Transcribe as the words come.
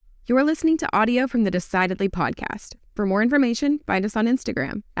You are listening to audio from the Decidedly podcast. For more information, find us on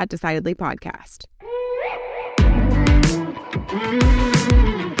Instagram at Decidedly Podcast.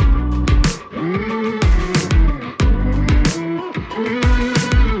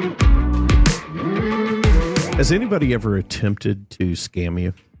 Has anybody ever attempted to scam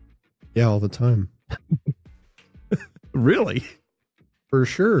you? Yeah, all the time. Really? For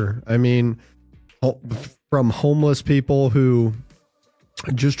sure. I mean, from homeless people who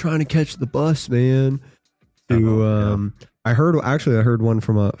are just trying to catch the bus, man. To I heard one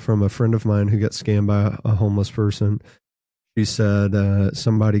from a friend of mine who got scammed by a homeless person. She said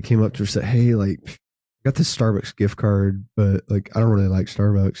somebody came up to her and said, "Hey, like, I got this Starbucks gift card, but like, I don't really like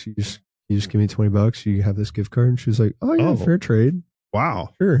Starbucks. You just give me $20. You have this gift card." And she was like, "Oh yeah, fair trade. Wow,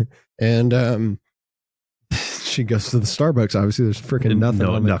 sure." And she goes to the Starbucks. Obviously, there's freaking nothing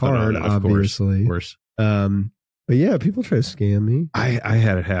on the card. Obviously, of course. But yeah, people try to scam me. I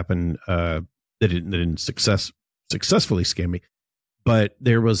had it happen. They didn't successfully scam me, but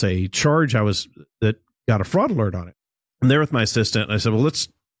there was a charge that got a fraud alert on it. I'm there with my assistant, and I said, "Well, let's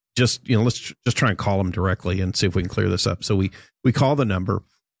just try and call them directly and see if we can clear this up." So we call the number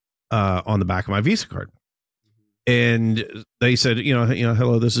on the back of my Visa card, and they said,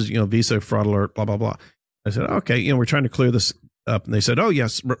 hello, this is Visa fraud alert, blah blah blah. I said, okay, we're trying to clear this up. And they said, oh,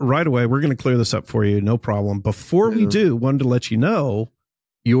 yes, right away. We're going to clear this up for you. No problem. Before we do, wanted to let you know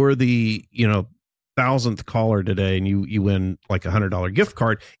you're the, 1,000th caller today, and you win like $100 gift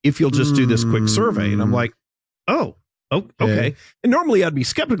card if you'll just do this quick survey. And I'm like, oh, okay. And normally I'd be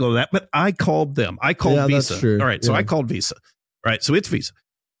skeptical of that, but I called them. I called Visa. All right. So I called Visa. All right. So it's Visa.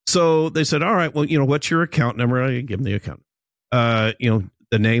 So they said, all right, well, what's your account number? I give them the account, the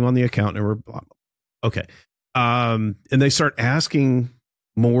name on the account number, blah, blah. Okay. And they start asking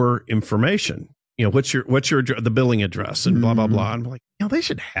more information. What's your the billing address and blah, blah, blah. And I'm like, they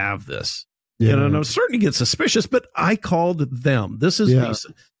should have this. And I'm starting to get suspicious, but I called them. This is Visa.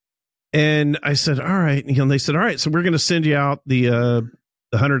 And I said, all right. And they said, all right, so we're going to send you out the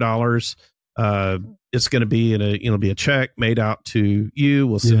 $100. It's going to be be a check made out to you.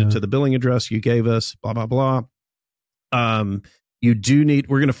 We'll send it to the billing address you gave us, blah, blah, blah. We're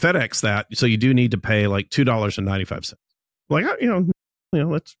going to FedEx that. So you do need to pay like $2.95. Like,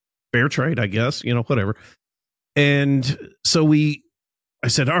 that's fair trade, I guess, whatever. And so I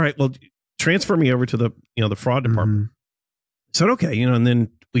said, all right, well, transfer me over to the fraud department. I said, okay, and then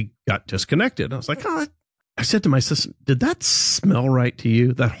we got disconnected. I was like, I said to my assistant, did that smell right to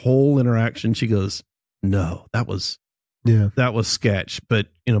you? That whole interaction? She goes, no, that was sketch. But,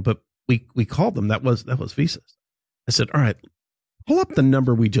 but we called them. That was Visa. I said, all right, pull up the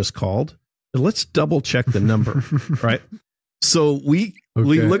number we just called. And let's double check the number. Right. So we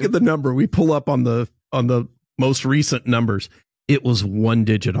look at the number, we pull up on the most recent numbers. It was one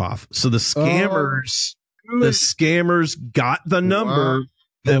digit off. So the scammers got the number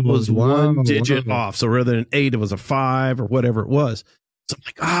that was one digit off. So rather than 8, it was a 5 or whatever it was. So I'm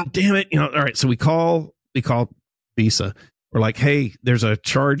like, damn it. All right. So we call Visa. We're like, hey, there's a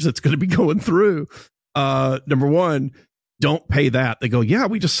charge that's going to be going through. Number one, don't pay that. They go, yeah,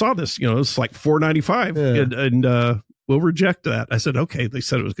 we just saw this. It's like $4.95 and we'll reject that. I said, okay. They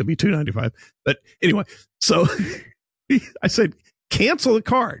said it was going to be $2.95. But anyway, so I said, cancel the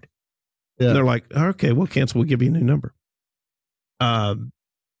card. Yeah. And they're like, okay, we'll cancel. We'll give you a new number.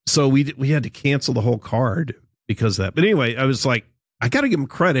 So we had to cancel the whole card because of that. But anyway, I was like, I got to give them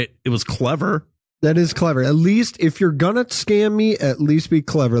credit. It was clever. That is clever. At least if you're going to scam me, at least be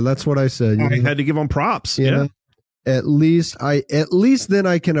clever. That's what I said. I had to give them props. Yeah. At least then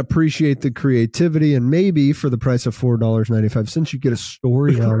I can appreciate the creativity, and maybe for the price of $4.95, you get a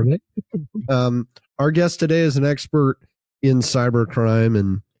story out of it. Our guest today is an expert in cybercrime,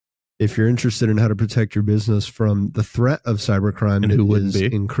 and if you're interested in how to protect your business from the threat of cybercrime that is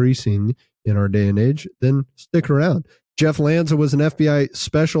increasing in our day and age, then stick around. Jeff Lanza was an FBI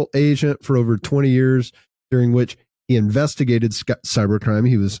special agent for over 20 years, during which he investigated cybercrime.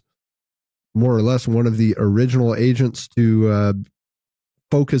 He was more or less one of the original agents to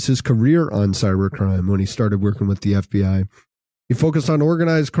focus his career on cybercrime when he started working with the FBI. He focused on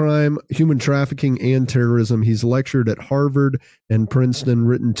organized crime, human trafficking, and terrorism. He's lectured at Harvard and Princeton,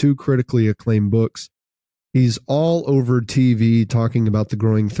 written 2 critically acclaimed books. He's all over TV talking about the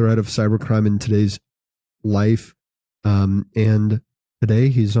growing threat of cybercrime in today's life. And today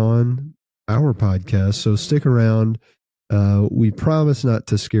he's on our podcast, so stick around. We promise not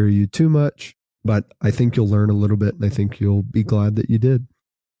to scare you too much, but I think you'll learn a little bit, and I think you'll be glad that you did.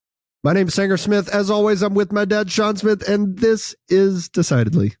 My name is Sanger Smith. As always, I'm with my dad, Sean Smith, and this is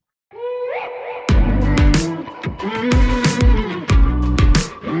Decidedly.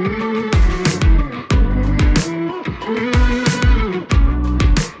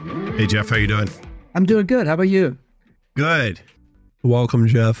 Hey, Jeff, how you doing? I'm doing good. How about you? Good. Welcome,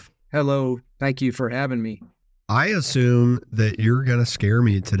 Jeff. Hello. Thank you for having me. I assume that you're going to scare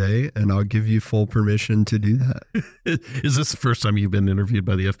me today, and I'll give you full permission to do that. Is this the first time you've been interviewed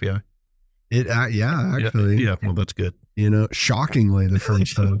by the FBI? Yeah, actually. Yeah, well, that's good. Shockingly, the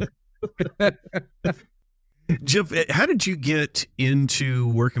first time. Jeff, how did you get into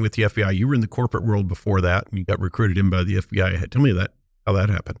working with the FBI? You were in the corporate world before that, and you got recruited in by the FBI. Tell me how that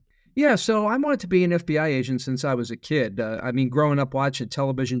happened. Yeah, so I wanted to be an FBI agent since I was a kid. Growing up watching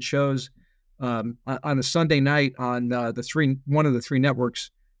television shows on a Sunday night on one of the three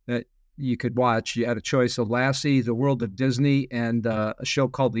networks that you could watch. You had a choice of Lassie, The World of Disney, and a show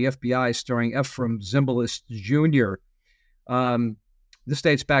called The FBI starring Ephraim Zimbalist Jr. This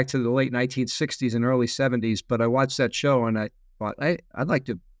dates back to the late 1960s and early 70s, but I watched that show and I thought, I'd like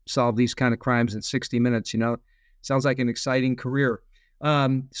to solve these kind of crimes in 60 minutes, Sounds like an exciting career.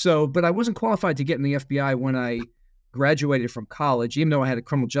 But I wasn't qualified to get in the FBI when I graduated from college, even though I had a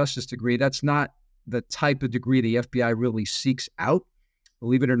criminal justice degree. That's not the type of degree the FBI really seeks out,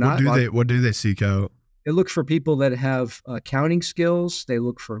 believe it or not. What do they seek out? They look for people that have accounting skills. They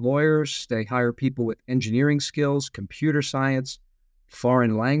look for lawyers. They hire people with engineering skills, computer science,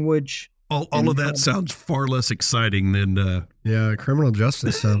 foreign language. All of that sounds far less exciting than... criminal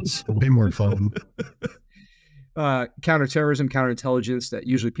justice sounds way more fun. Counterterrorism, counterintelligence that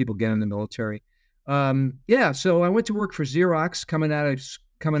usually people get in the military. So I went to work for Xerox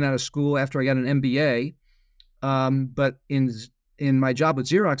coming out of school after I got an MBA. But in my job with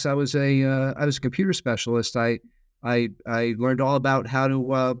Xerox, I was a computer specialist. I learned all about how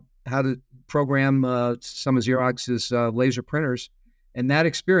to program some of Xerox's laser printers, and that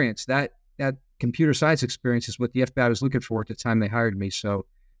experience, that computer science experience, is what the FBI was looking for at the time they hired me. So.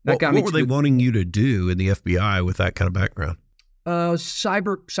 What were they wanting you to do in the FBI with that kind of background?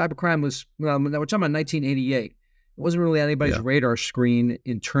 Cybercrime was, we're talking about 1988. It wasn't really on anybody's radar screen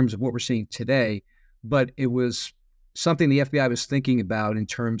in terms of what we're seeing today, but it was something the FBI was thinking about in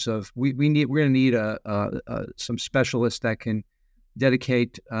terms of we're going to need some specialists that can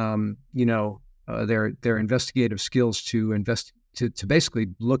dedicate their investigative skills to basically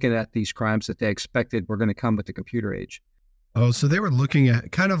looking at these crimes that they expected were going to come with the computer age. Oh, so they were looking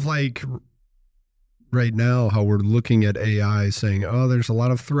at kind of like right now how we're looking at AI saying, oh, there's a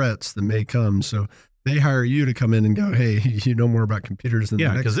lot of threats that may come. So they hire you to come in and go, hey, you know more about computers than the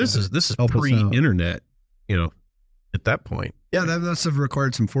next because this is pre-internet, at that point. Yeah, that must have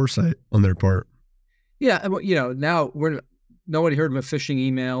required some foresight on their part. Yeah, now nobody heard of a phishing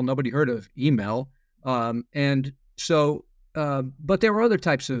email, nobody heard of email, and so but there were other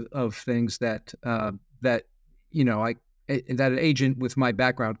types of things that that an agent with my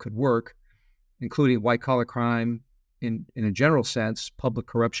background could work, including white-collar crime in a general sense, public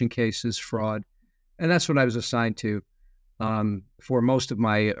corruption cases, fraud. And that's what I was assigned to for most of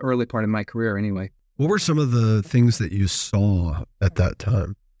my early part of my career anyway. What were some of the things that you saw at that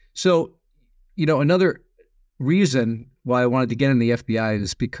time? So, another reason why I wanted to get in the FBI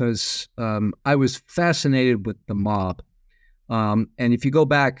is because I was fascinated with the mob. And if you go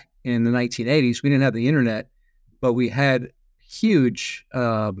back in the 1980s, we didn't have the internet, but we had huge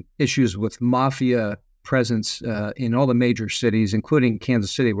issues with mafia presence in all the major cities, including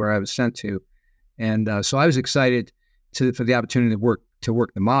Kansas City, where I was sent to. And so I was excited for the opportunity to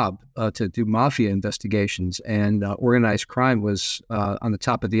work the mob, to do mafia investigations. And organized crime was on the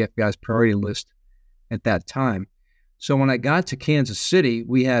top of the FBI's priority list at that time. So when I got to Kansas City,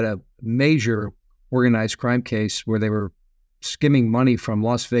 we had a major organized crime case where they were skimming money from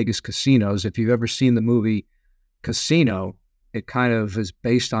Las Vegas casinos. If you've ever seen the movie Casino, it kind of is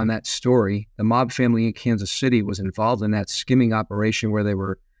based on that story. The mob family in Kansas City was involved in that skimming operation where they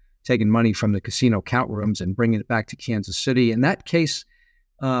were taking money from the casino count rooms and bringing it back to Kansas City. And that case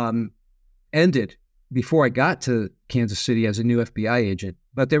ended before I got to Kansas City as a new FBI agent.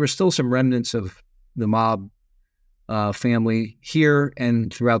 But there were still some remnants of the mob family here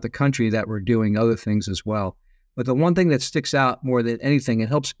and throughout the country that were doing other things as well. But the one thing that sticks out more than anything, it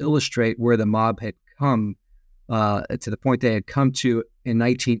helps illustrate where the mob had come to the point they had come to in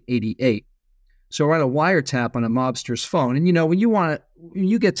 1988. So we're on a wiretap on a mobster's phone. And, when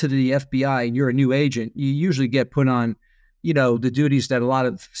you get to the FBI and you're a new agent, you usually get put on, the duties that a lot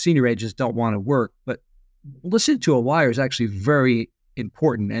of senior agents don't want to work. But listening to a wire is actually very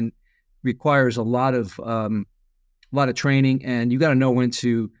important and requires a lot of training. And you got to know when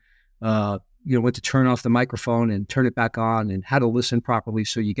to turn off the microphone and turn it back on, and how to listen properly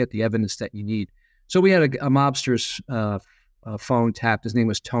so you get the evidence that you need. So we had a mobster's phone tapped. His name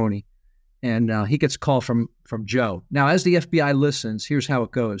was Tony. and he gets a call from Joe. Now, as the FBI listens, here's how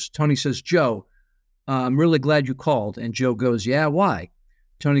it goes. Tony says, Joe, I'm really glad you called. And Joe goes, yeah, why?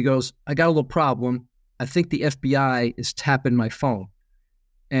 Tony goes, I got a little problem. I think the FBI is tapping my phone.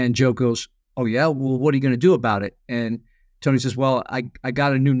 And Joe goes, oh, yeah? Well, what are you going to do about it? And Tony says, well, I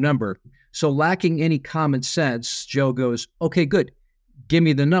got a new number. So lacking any common sense, Joe goes, okay, good. Give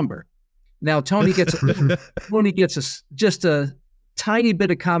me the number. Now, Tony gets just a tiny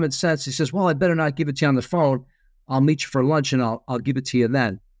bit of common sense. He says, well, I better not give it to you on the phone. I'll meet you for lunch and I'll give it to you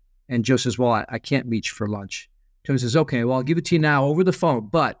then. And Joe says, well, I can't meet you for lunch. Tony says, okay, well, I'll give it to you now over the phone,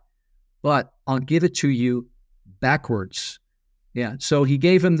 but I'll give it to you backwards. Yeah. So he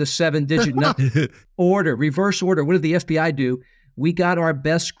gave him the 7-digit number reverse order. What did the FBI do? We got our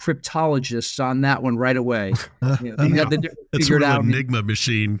best cryptologists on that one right away. That's sort of an Enigma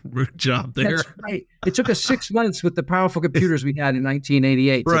machine job there. That's right. It took us 6 months with the powerful computers we had in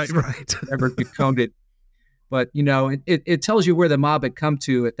 1988. Right. Never decoded. But, it tells you where the mob had come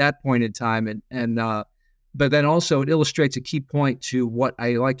to at that point in time. But then also it illustrates a key point to what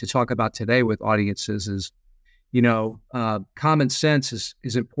I like to talk about today with audiences is, common sense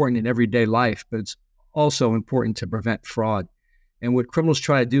is important in everyday life, but it's also important to prevent fraud. And what criminals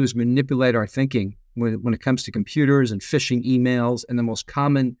try to do is manipulate our thinking when it comes to computers and phishing emails and the most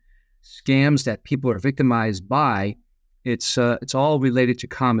common scams that people are victimized by. It's all related to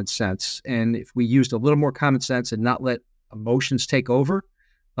common sense. And if we used a little more common sense and not let emotions take over,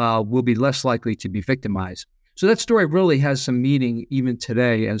 we'll be less likely to be victimized. So that story really has some meaning even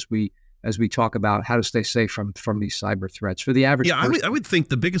today as we talk about how to stay safe from these cyber threats for the average person. I would think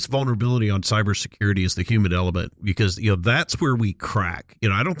the biggest vulnerability on cybersecurity is the human element because, that's where we crack.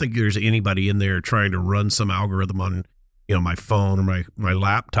 I don't think there's anybody in there trying to run some algorithm on, my phone or my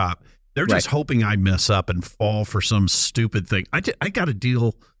laptop. They're just hoping I mess up and fall for some stupid thing. I got a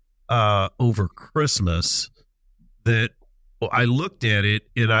deal over Christmas that I looked at it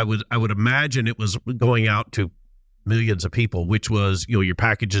and I would imagine it was going out to millions of people, which was, your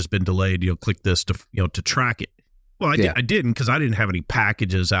package has been delayed. Click this to track it. Well, I didn't because I didn't have any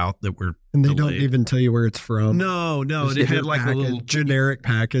packages out that were and they delayed. Don't even tell you where it's from. No, it had like a little generic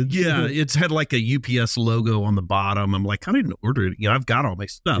package. Yeah, it's had like a UPS logo on the bottom. I'm like, I didn't order it. I've got all my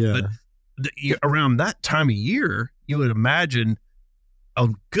stuff. Yeah. But around that time of year, you would imagine a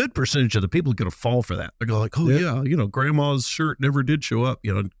good percentage of the people are going to fall for that. They're going like, oh yeah, grandma's shirt never did show up.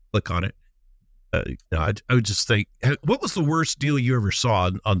 Click on it. I would just think, what was the worst deal you ever saw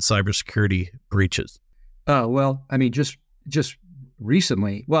on cybersecurity breaches? Well, I mean, just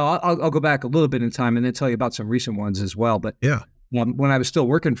recently. Well, I'll go back a little bit in time and then tell you about some recent ones as well. But yeah, when I was still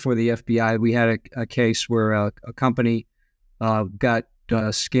working for the FBI, we had a case where a company got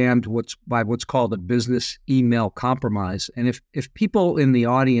scammed by what's called a business email compromise. And if people in the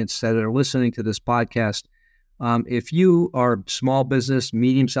audience that are listening to this podcast, if you are small business,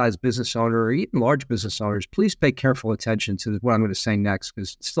 medium-sized business owner, or even large business owners, please pay careful attention to what I'm going to say next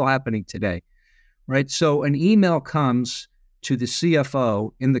because it's still happening today, right? So an email comes to the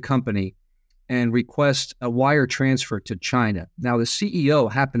CFO in the company and requests a wire transfer to China. Now, the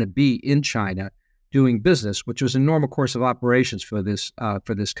CEO happened to be in China doing business, which was a normal course of operations for this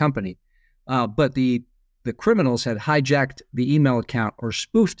company. But the criminals had hijacked the email account or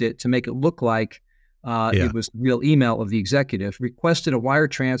spoofed it to make it look like it was the real email of the executive, requested a wire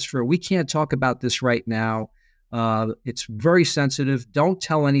transfer. We can't talk about this right now. It's very sensitive. Don't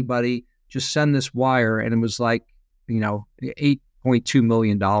tell anybody. Just send this wire. And it was like, $8.2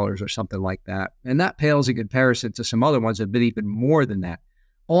 million or something like that. And that pales in comparison to some other ones that have been even more than that,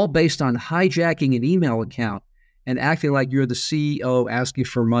 all based on hijacking an email account and acting like you're the CEO asking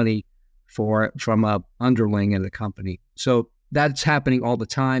for money from a underling in the company. So that's happening all the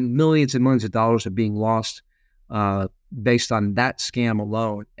time. Millions and millions of dollars are being lost based on that scam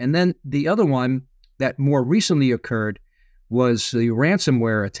alone. And then the other one that more recently occurred was the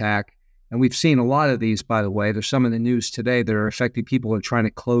ransomware attack. And we've seen a lot of these, by the way. There's some in the news today that are affecting people who are trying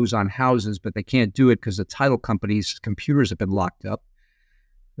to close on houses, but they can't do it because the title companies' computers have been locked up.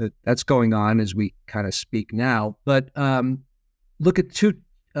 That's going on as we kind of speak now. But look at two.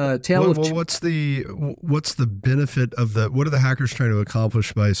 What's the benefit of what are the hackers trying to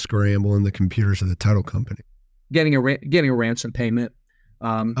accomplish by scrambling the computers of the title company? Getting a ransom payment.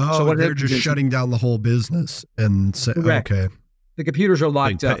 So they're just shutting down the whole business and say, okay, the computers are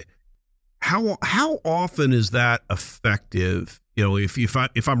locked up. How often is that effective?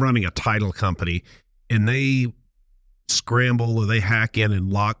 If I'm running a title company and they scramble or they hack in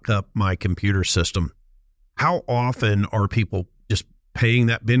and lock up my computer system, how often are people just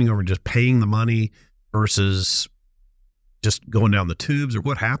bending over and just paying the money versus just going down the tubes, or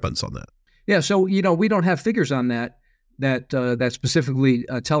what happens on that? Yeah. So, we don't have figures on that specifically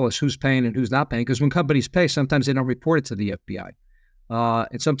tell us who's paying and who's not paying. Because when companies pay, sometimes they don't report it to the FBI.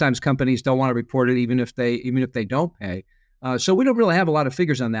 And sometimes companies don't want to report it even if they don't pay. So we don't really have a lot of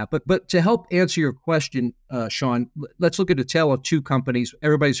figures on that. But to help answer your question, Sean, let's look at a tale of two companies.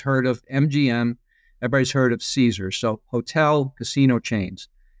 Everybody's heard of MGM. Everybody's heard of Caesars. So hotel, casino chains.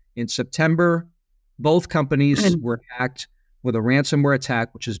 In September, both companies were hacked with a ransomware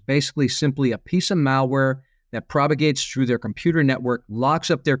attack, which is basically simply a piece of malware that propagates through their computer network,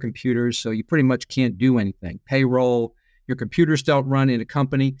 locks up their computers, so you pretty much can't do anything. Payroll, your computers don't run in a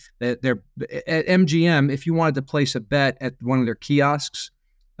company. They're at MGM, if you wanted to place a bet at one of their kiosks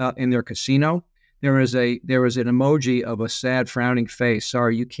in their casino, there was an emoji of a sad, frowning face.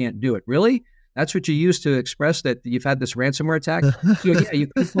 Sorry, you can't do it. Really? That's what you use to express that you've had this ransomware attack? Yeah, you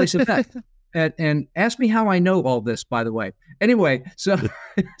can place a bet. And ask me how I know all this, by the way. Anyway, so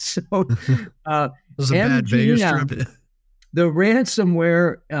it was a bad Vegas trip. The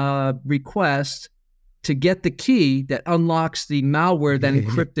ransomware request to get the key that unlocks the malware that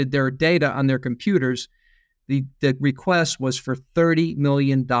encrypted their data on their computers, the request was for $30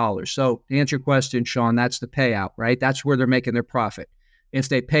 million. So to answer your question, Sean, that's the payout, right? That's where they're making their profit. If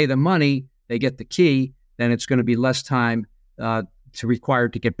they pay the money, they get the key, then it's going to be less time to require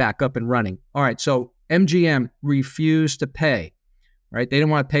to get back up and running. All right, so MGM refused to pay, right? They didn't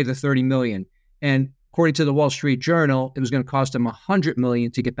want to pay the $30 million. And according to the Wall Street Journal, it was going to cost them $100 million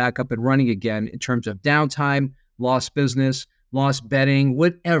to get back up and running again in terms of downtime, lost business, lost betting,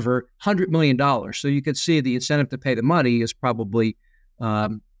 whatever, $100 million. So you could see the incentive to pay the money is probably,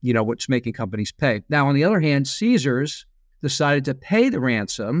 what's making companies pay. Now, on the other hand, Caesars decided to pay the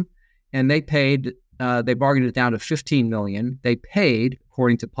ransom, and they paid. They bargained it down to $15 million. They paid,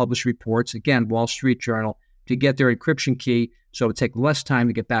 according to published reports, again, Wall Street Journal, to get their encryption key, so it would take less time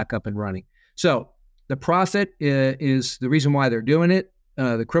to get back up and running. So the profit is the reason why they're doing it.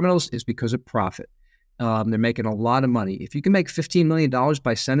 The criminals is because of profit. They're making a lot of money. If you can make $15 million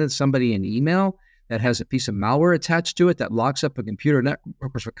by sending somebody an email that has a piece of malware attached to it that locks up a computer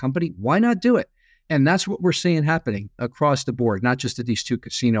network for a company, why not do it? And that's what we're seeing happening across the board, not just at these two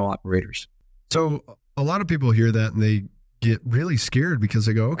casino operators. So a lot of people hear that and they get really scared because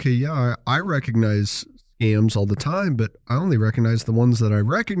they go, okay, yeah, I recognize scams all the time, but I only recognize the ones that I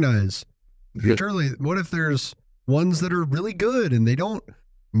recognize. Yeah. Surely, what if there's ones that are really good and they don't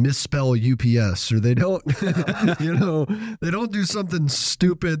misspell UPS or they don't, they don't do something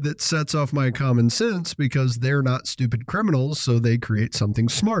stupid that sets off my common sense because they're not stupid criminals, so they create something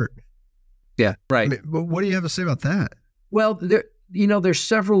smart. Yeah, right. But what do you have to say about that? Well, there's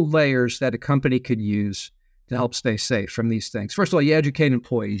several layers that a company could use to help stay safe from these things. First of all, you educate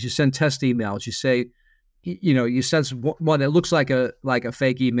employees. You send test emails. You say, you send one that looks like a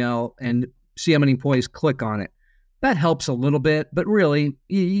fake email and see how many employees click on it. That helps a little bit, but really,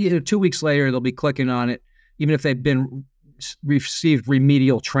 2 weeks later, they'll be clicking on it, even if they've received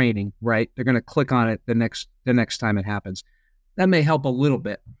remedial training. Right? They're going to click on it the next time it happens. That may help a little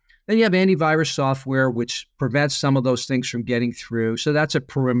bit. Then you have antivirus software, which prevents some of those things from getting through. So that's a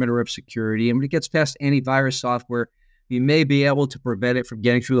perimeter of security. And when it gets past antivirus software, you may be able to prevent it from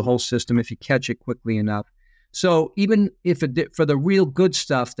getting through the whole system if you catch it quickly enough. So even if for the real good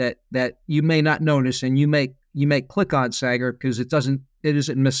stuff that you may not notice and you may click on Sagar because it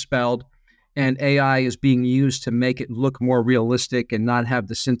isn't misspelled and AI is being used to make it look more realistic and not have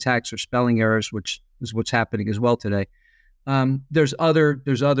the syntax or spelling errors, which is what's happening as well today. There's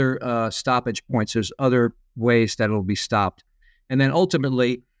other stoppage points. There's other ways that it'll be stopped. And then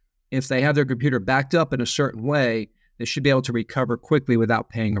ultimately, if they have their computer backed up in a certain way, they should be able to recover quickly without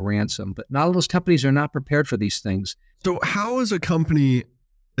paying a ransom. But not all those companies are not prepared for these things. So how is a company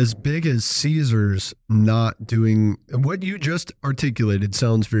as big as Caesars not doing what you just articulated?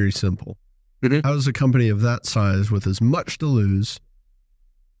 Sounds very simple. Mm-hmm. How is a company of that size with as much to lose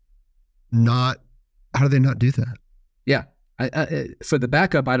how do they not do that? Yeah. For the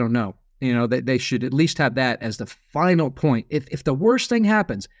backup, I don't know. They should at least have that as the final point. If the worst thing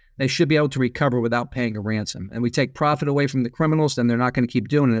happens, they should be able to recover without paying a ransom. And we take profit away from the criminals, then they're not going to keep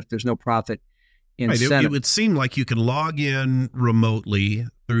doing it if there's no profit incentive. Right. It would seem like you can log in remotely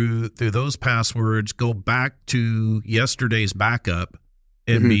through those passwords, go back to yesterday's backup,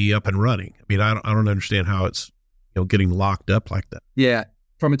 and be up and running. I mean, I don't understand how it's getting locked up like that. Yeah.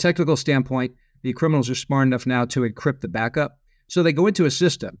 From a technical standpoint, the criminals are smart enough now to encrypt the backup. So they go into a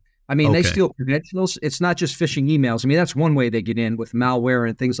system. I mean, They steal credentials. It's not just phishing emails. I mean, that's one way they get in with malware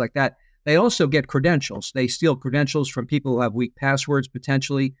and things like that. They also get credentials. They steal credentials from people who have weak passwords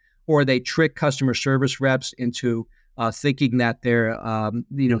potentially, or they trick customer service reps into thinking that they're,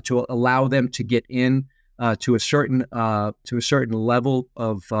 to allow them to get in to a certain level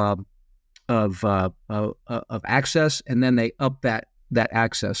of access, and then they up that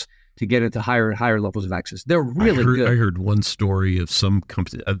access to get into higher and higher levels of access. They're really good. I heard one story of some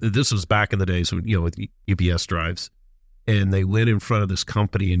company. This was back in the days when, with UPS drives, and they went in front of this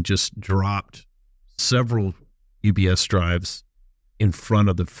company and just dropped several UPS drives in front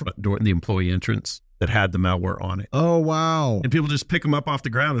of the front door, the employee entrance, that had the malware on it. Oh, wow. And people just pick them up off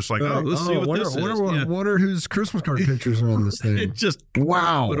the ground. It's like, let's see what this is. Wonder whose Christmas card pictures are on this thing. It just,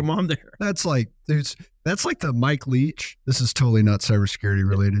 wow. Put them on there. That's like the Mike Leach. This is totally not cybersecurity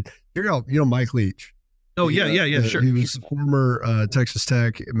related. You know Mike Leach. Oh, yeah, sure. He was former Texas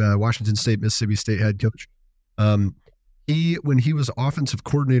Tech, Washington State, Mississippi State head coach. When he was offensive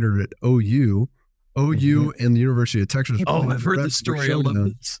coordinator at OU and the University of Texas. Oh, I've heard this story. I love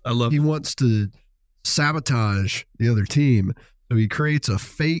this. He wants to sabotage the other team, so he creates a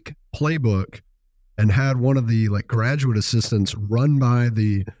fake playbook and had one of the graduate assistants run by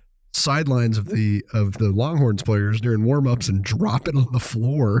the sidelines of the Longhorns players during warm-ups and drop it on the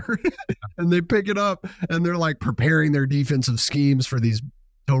floor. And they pick it up and they're preparing their defensive schemes for these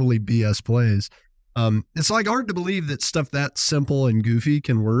totally BS plays. It's hard to believe that stuff that simple and goofy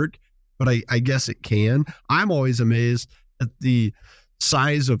can work, but I guess it can. I'm always amazed at the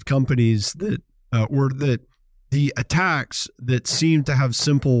size of companies that or that the attacks that seem to have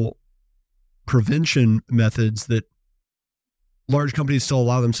simple prevention methods that large companies still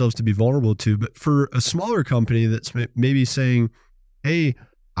allow themselves to be vulnerable to. But for a smaller company that's maybe saying, hey,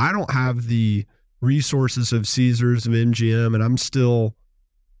 I don't have the resources of Caesars, of MGM, and I'm still,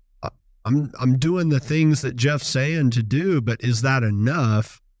 I'm doing the things that Jeff's saying to do, but is that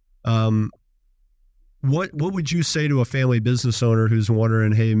enough? What would you say to a family business owner who's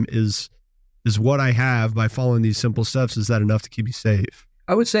wondering, hey, is what I have by following these simple steps, is that enough to keep you safe?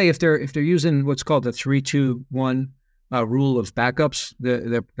 I would say if they're using what's called the 3-2-1 rule of backups,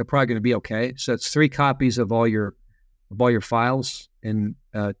 they're probably going to be okay. So it's 3 copies of all your files in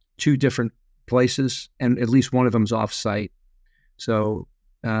 2 different places, and at least one of them's off-site. So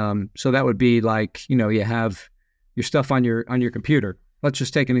that would be you have your stuff on your computer. Let's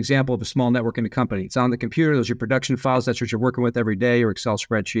just take an example of a small network in a company. It's on the computer. Those are your production files. That's what you're working with every day, or Excel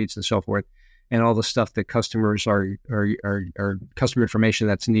spreadsheets and so forth, and all the stuff that customers are customer information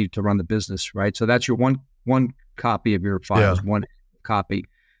that's needed to run the business, right? So that's your one copy of your files, one copy.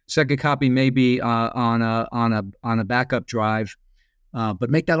 Second copy may be on a backup drive,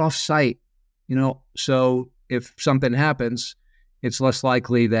 but make that off-site. So if something happens, it's less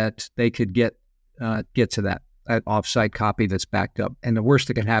likely that they could get to that off-site copy that's backed up. And the worst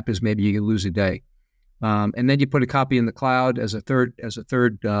that can happen is maybe you can lose a day. And then you put a copy in the cloud as a third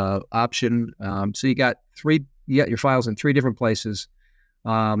option. So you got your files in 3 different places,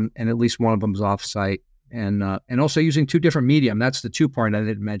 and at least one of them is off-site. And also using 2 different medium. That's the 2 part I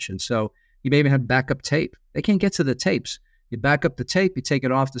didn't mention. So you may even have backup tape. They can't get to the tapes. You back up the tape, you take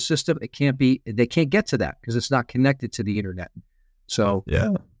it off the system. They can't get to that because it's not connected to the internet. So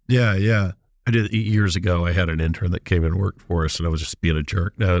yeah. I did years ago. I had an intern that came and worked for us, and I was just being a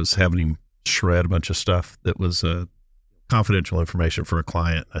jerk. I was having him shred a bunch of stuff that was confidential information for a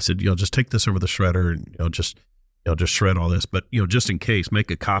client. I said, just take this over the shredder and just shred all this, but just in case, make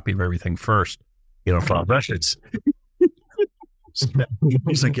a copy of everything first. For records.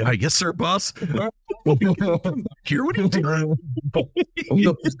 He's like, yes, sir, boss. Here, what are you doing?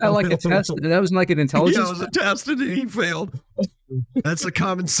 Is that like a test? That was like an intelligence? Yeah, it was a test, and he failed. That's the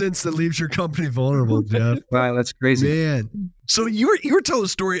common sense that leaves your company vulnerable, Jeff. Wow, that's crazy, man. So you were telling a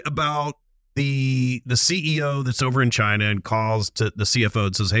story about the CEO that's over in China and calls to the CFO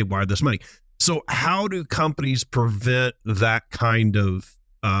and says, "Hey, wire this money." So how do companies prevent that kind of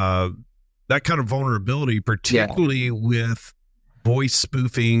vulnerability, particularly with voice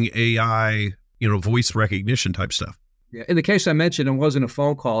spoofing, AI, voice recognition type stuff? Yeah. In the case I mentioned, it wasn't a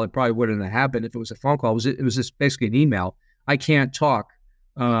phone call. It probably wouldn't have happened if it was a phone call. It was just basically an email. I can't talk.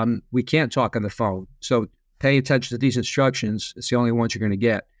 We can't talk on the phone. So pay attention to these instructions. It's the only ones you're going to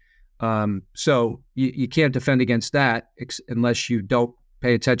get. So you can't defend against that unless you don't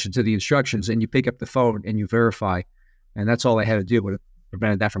pay attention to the instructions and you pick up the phone and you verify. And that's all they had to do would have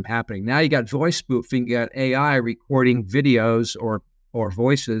prevented that from happening. Now you got voice spoofing, you got AI recording videos or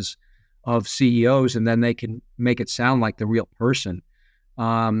voices of CEOs, and then they can make it sound like the real person.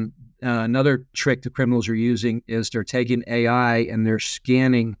 Another trick the criminals are using is they're taking AI and they're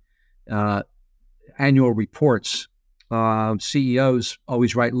scanning annual reports. CEOs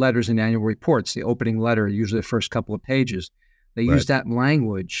always write letters in annual reports. The opening letter, usually the first couple of pages. They use that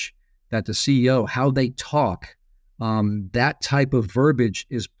language that the CEO, how they talk, that type of verbiage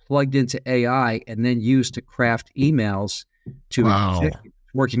is plugged into AI and then used to craft emails to executives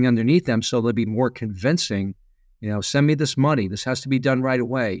working underneath them, so they'll be more convincing. Send me this money. This has to be done right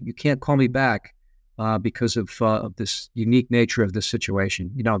away. You can't call me back because of this unique nature of this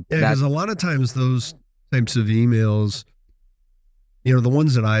situation. Because a lot of times those types of emails, the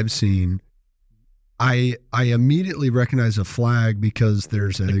ones that I've seen, I immediately recognize a flag because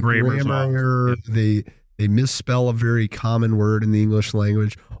there's a grammar error. They misspell a very common word in the English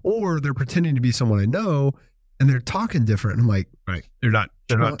language, or they're pretending to be someone I know and they're talking different. And I'm like, right. They're not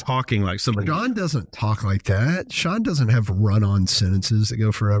talking like somebody. Sean doesn't talk like that. Sean doesn't have run-on sentences that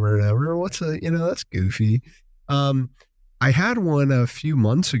go forever and ever. That's goofy. I had one a few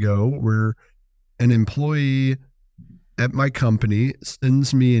months ago where an employee at my company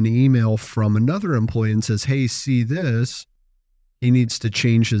sends me an email from another employee and says, hey, see this? He needs to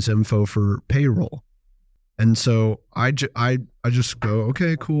change his info for payroll. And so I just go,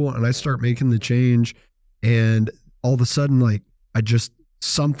 okay, cool. And I start making the change. And all of a sudden,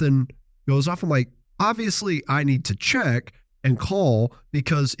 something goes off. I'm like, obviously I need to check and call,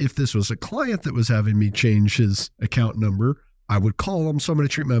 because if this was a client that was having me change his account number, I would call him. So I'm going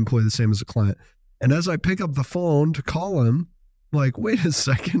to treat my employee the same as a client. And as I pick up the phone to call him, I'm like, wait a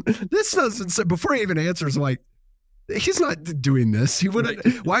second, this doesn't say, before he even answers, I'm like, he's not doing this. He wouldn't.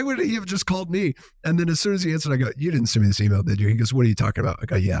 Right. Why would he have just called me? And then as soon as he answered, I go, you didn't send me this email, did you? He goes, what are you talking about? I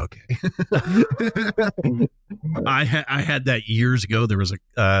go, yeah, okay. I had that years ago. There was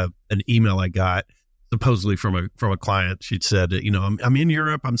an email I got supposedly from a client. She'd said, I'm in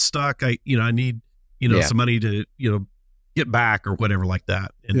Europe. I'm stuck. I need, some money to, get back or whatever like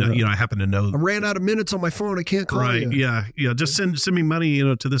that. And, I happen to know. I ran out of minutes on my phone. I can't call you. Yeah. Yeah. Just send me money,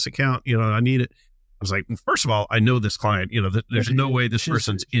 to this account. I need it. I was like, first of all, I know this client, there's no way this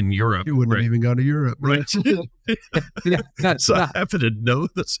person's in Europe. You wouldn't have even go to Europe. Right. So I happen to know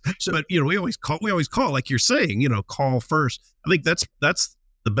this, but we always call, like you're saying, call first. I think that's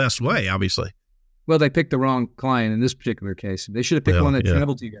the best way, obviously. Well, they picked the wrong client in this particular case. They should have picked one that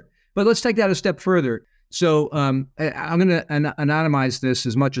traveled to you. But let's take that a step further. So I'm going to anonymize this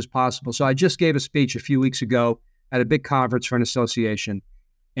as much as possible. So I just gave a speech a few weeks ago at a big conference for an association.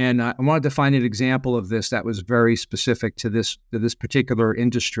 And I wanted to find an example of this that was very specific to this particular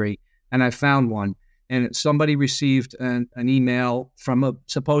industry. And I found one. And somebody received an email from a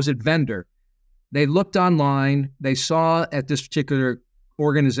supposed vendor. They looked online. They saw at this particular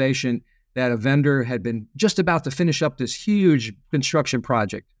organization that a vendor had been just about to finish up this huge construction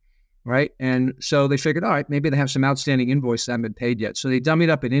project, right? And so they figured, all right, maybe they have some outstanding invoices that haven't been paid yet. So they dummied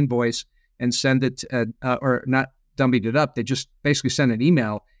up an invoice and send it, or not dummied it up. They just basically sent an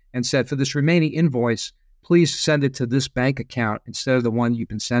email and said, for this remaining invoice, please send it to this bank account instead of the one you've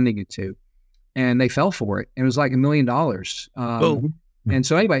been sending it to. And they fell for it. And it was like $1 million. And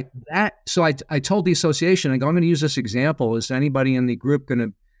so anyway, I told the association, I go, I'm going to use this example. Is anybody in the group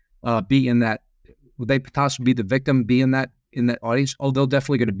going to be in that? Would they possibly be the victim, be in that audience? Oh, they're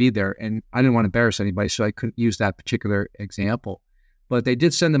definitely going to be there. And I didn't want to embarrass anybody, so I couldn't use that particular example. But they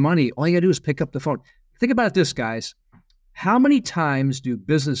did send the money. All you got to do is pick up the phone. Think about this, guys. How many times do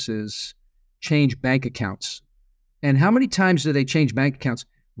businesses change bank accounts? And how many times do they change bank accounts?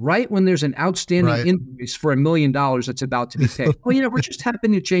 Right when there's an outstanding invoice for $1 million that's about to be paid. Oh, we're just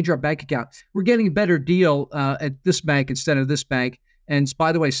happening to change our bank account. We're getting a better deal at this bank instead of this bank. And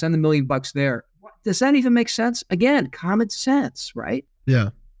by the way, send the $1 million there. Does that even make sense? Again, common sense, right? Yeah.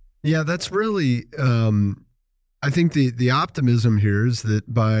 Yeah, that's really, I think the optimism here is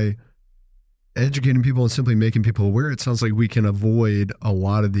that by educating people and simply making people aware, it sounds like we can avoid a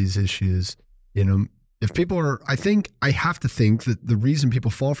lot of these issues. If people I have to think that the reason people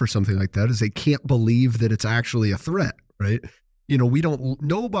fall for something like that is they can't believe that it's actually a threat, right?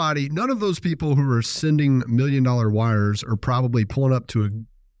 None of those people who are sending $1 million wires are probably pulling up to a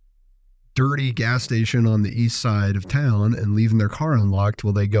dirty gas station on the east side of town and leaving their car unlocked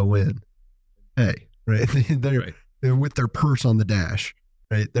while they go in. Hey, right? They're with their purse on the dash,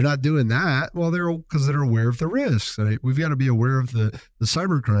 right? They're not doing that. Well, because they're aware of the risks. Right? We've got to be aware of the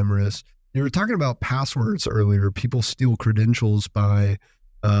cybercrime risks. You were talking about passwords earlier. People steal credentials by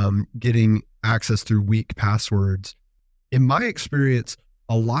getting access through weak passwords. In my experience,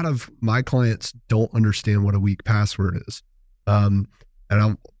 a lot of my clients don't understand what a weak password is. And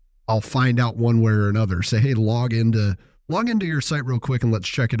I'll find out one way or another. Say, hey, log into your site real quick and let's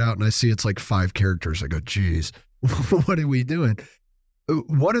check it out. And I see it's like 5 characters. I go, geez, what are we doing?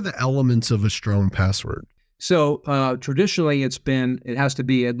 What are the elements of a strong password? So traditionally, it has to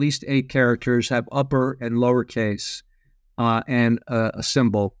be at least 8 characters, have upper and lower case, and a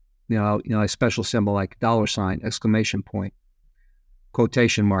symbol a special symbol like $, exclamation point,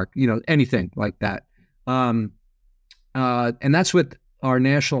 quotation mark, anything like that. And that's what our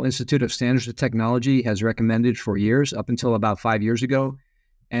National Institute of Standards and Technology has recommended for years, up until about 5 years ago.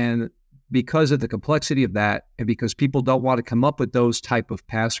 And because of the complexity of that, and because people don't want to come up with those type of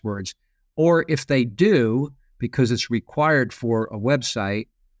passwords, or if they do, because it's required for a website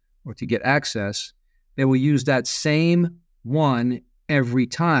or to get access, they will use that same one every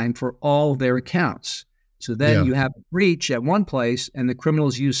time for all their accounts. So then you have a breach at one place, and the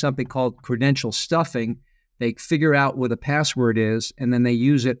criminals use something called credential stuffing. They figure out what a password is, and then they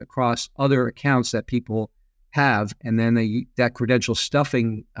use it across other accounts that people have, and then that credential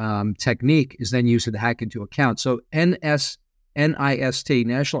stuffing technique is then used to hack into accounts. So NIST,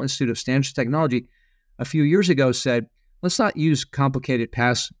 National Institute of Standards and Technology, a few years ago said, let's not use complicated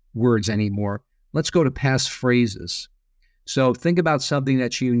passwords anymore. Let's go to passphrases. So think about something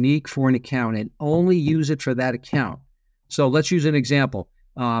that's unique for an account and only use it for that account. So let's use an example.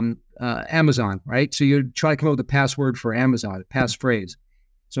 Amazon, right? So you try to come up with a password for Amazon, a passphrase.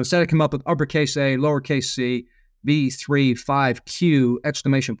 So instead of come up with uppercase A, lowercase c, B3, 5, Q,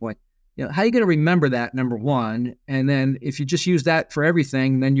 exclamation point, how are you going to remember that, number one? And then if you just use that for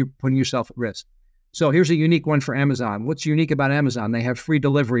everything, then you're putting yourself at risk. So here's a unique one for Amazon. What's unique about Amazon? They have free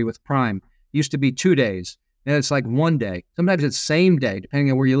delivery with Prime. Used to be 2 days. And it's like 1 day. Sometimes it's same day,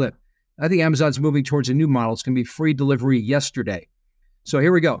 depending on where you live. I think Amazon's moving towards a new model. It's going to be free delivery yesterday. So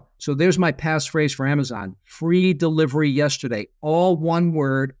here we go. So there's my passphrase for Amazon. Free delivery yesterday. All one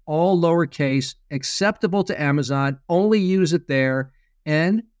word, all lowercase, acceptable to Amazon. Only use it there.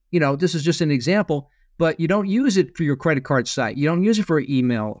 And, this is just an example, but you don't use it for your credit card site. You don't use it for an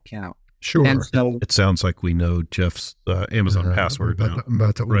email account. Sure. And so, it sounds like we know Jeff's Amazon password. I'm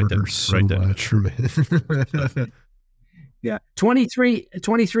about to order so much from it. Yeah.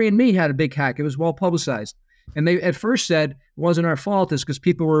 23andMe had a big hack. It was well publicized. And they at first said it wasn't our fault. It's because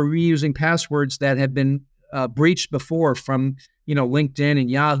people were reusing passwords that had been breached before from, LinkedIn and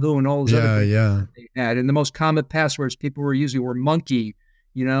Yahoo and all those other things they had. And the most common passwords people were using were monkey.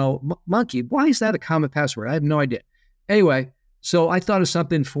 Monkey. Why is that a common password? I have no idea. Anyway, so I thought of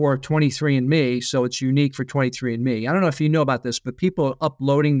something for 23andMe, so it's unique for 23andMe. I don't know if you know about this, but people are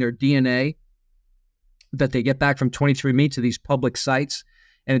uploading their DNA that they get back from 23andMe to these public sites,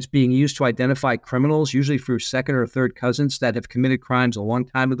 and it's being used to identify criminals, usually through second or third cousins that have committed crimes a long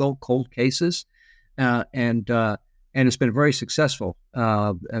time ago, cold cases, and it's been very successful.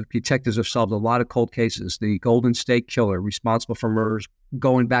 Detectives have solved a lot of cold cases. The Golden State Killer, responsible for murders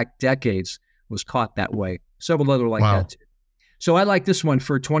going back decades, was caught that way. Several other like that too. So I like this one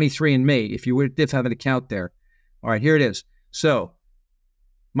for 23andMe, if you did have an account there. All right, here it is. So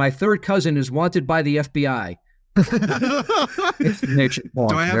my third cousin is wanted by the FBI. Do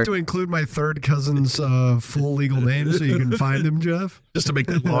I have to include my third cousin's full legal name so you can find him, Jeff? Just to make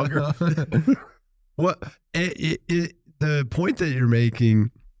that longer. The point that you're making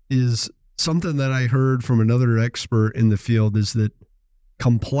is something that I heard from another expert in the field, is that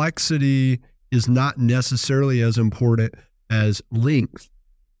complexity is not necessarily as important as length,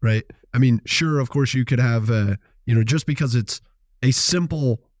 right? I mean, sure, of course, you could have, just because it's a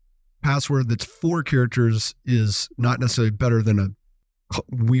simple password that's 4 characters is not necessarily better than a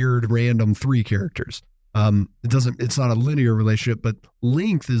weird random 3 characters. It's not a linear relationship, but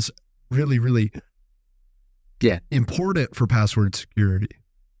length is really, really important for password security.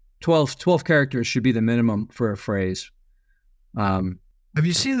 12 characters should be the minimum for a phrase. Have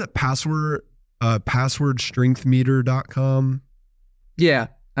you seen that passwordstrengthmeter.com? Yeah.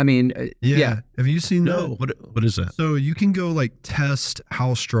 I mean, yeah. Have you seen that? What is that? So you can go test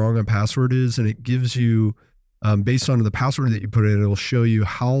how strong a password is, and it gives you, based on the password that you put in, it'll show you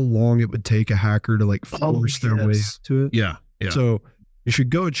how long it would take a hacker to force their way to it. Yeah. So you should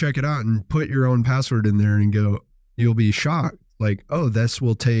go check it out and put your own password in there and go, you'll be shocked. This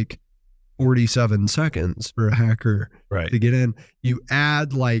will take 47 seconds for a hacker to get in. You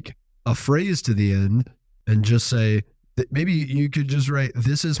add a phrase to the end and just say, maybe you could just write,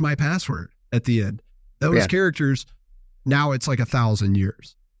 "This is my password" at the end. Those characters, now it's 1,000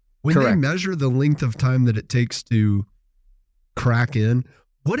 years. When they measure the length of time that it takes to crack in,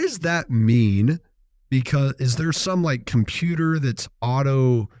 what does that mean? Because is there some computer that's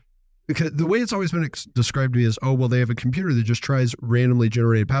auto? Because the way it's always been described to me is, they have a computer that just tries randomly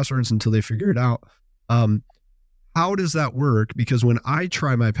generated passwords until they figure it out. How does that work? Because when I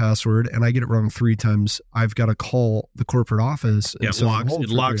try my password and I get it wrong 3 times, I've got to call the corporate office. Yeah, it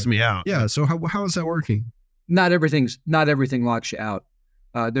locks me out. Yeah. So how is that working? Not everything locks you out.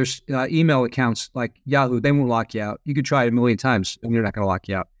 There's email accounts like Yahoo. They won't lock you out. You could try it a million times and they're not going to lock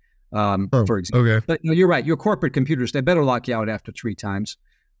you out. for example. Okay. But you're right. Your corporate computers, they better lock you out after 3 times.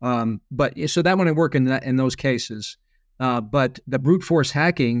 But so that wouldn't work in those cases. But the brute force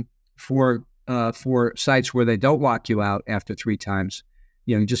hacking for sites where they don't lock you out after 3 times,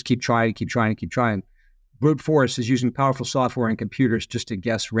 you just keep trying. Brute force is using powerful software and computers just to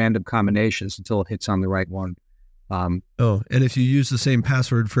guess random combinations until it hits on the right one. And if you use the same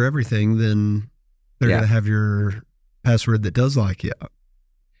password for everything, then they're going to have your password that does lock you out.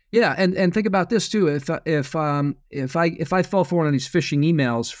 Yeah, and think about this too. If I fall for one of these phishing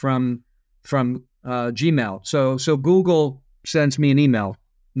emails from Gmail, so Google sends me an email,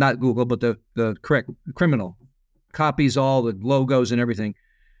 not Google, but the correct criminal copies all the logos and everything.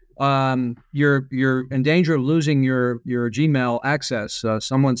 You're in danger of losing your Gmail access.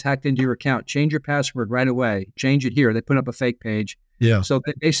 Someone's hacked into your account. Change your password right away. Change it here. They put up a fake page. Yeah. So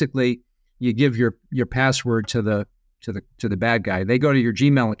basically, you give your password to the bad guy. They go to your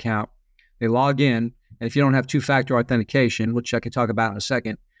Gmail account. They log in, and if you don't have 2-factor authentication, which I can talk about in a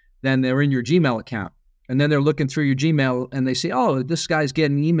second, then they're in your Gmail account. And then they're looking through your Gmail, and they say, "Oh, this guy's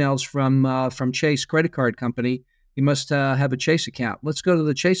getting emails from Chase credit card company. He must have a Chase account. Let's go to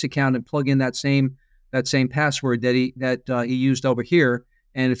the Chase account and plug in that same password that he used over here.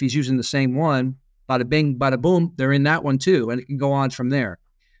 And if he's using the same one, bada bing, bada boom, they're in that one too, and it can go on from there."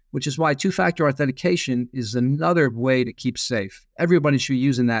 Which is why 2-factor authentication is another way to keep safe. Everybody should be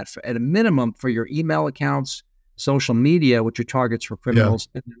using that at a minimum for your email accounts, social media, which are targets for criminals,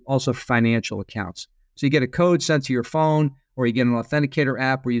 and also financial accounts. So you get a code sent to your phone, or you get an authenticator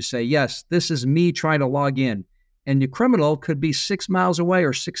app where you say, "Yes, this is me trying to log in." And your criminal could be 6 miles away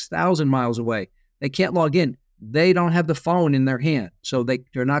or 6,000 miles away. They can't log in. They don't have the phone in their hand. So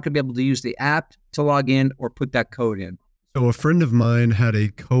they're not going to be able to use the app to log in or put that code in. So a friend of mine had a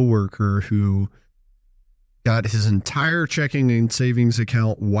coworker who got his entire checking and savings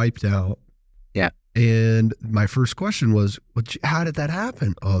account wiped out. Yeah. And my first question was, how did that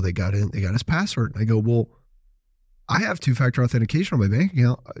happen? Oh, they got his password. And I go, well, I have 2-factor authentication on my bank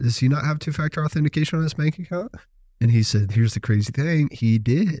account. Does he not have 2-factor authentication on his bank account? And he said, here's the crazy thing. He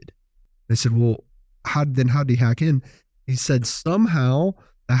did. I said, well, how did he hack in? He said, somehow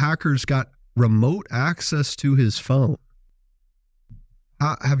the hackers got remote access to his phone.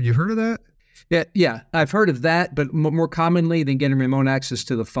 Have you heard of that? Yeah, I've heard of that, but more commonly than getting remote access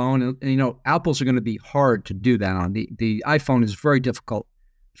to the phone, and Apples are going to be hard to do that on. The iPhone is very difficult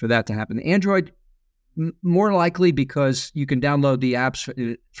for that to happen. Android, more likely because you can download the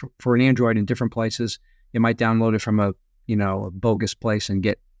apps for an Android in different places. You might download it from a bogus place and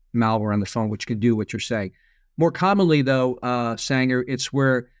get malware on the phone, which can do what you're saying. More commonly, though, Sanger, it's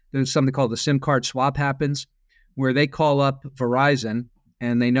where there's something called the SIM card swap happens, where they call up Verizon.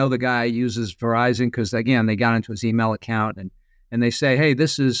 And they know the guy uses Verizon because, again, they got into his email account and they say, "Hey,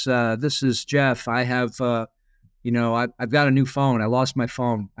 this is Jeff. I have, I've got a new phone. I lost my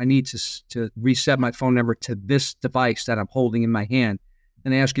phone. I need to reset my phone number to this device that I'm holding in my hand."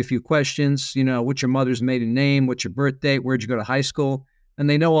 And they ask you a few questions. What's your mother's maiden name? What's your birth date? Where'd you go to high school? And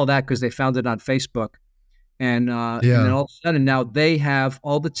they know all that because they found it on Facebook. And then all of a sudden now they have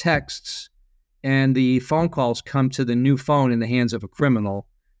all the texts and the phone calls come to the new phone in the hands of a criminal,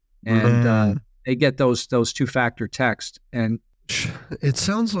 and they get those 2-factor texts. And it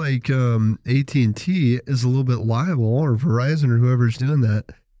sounds like AT&T is a little bit liable, or Verizon, or whoever's doing that.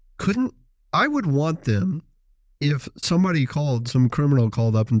 I would want them, if some criminal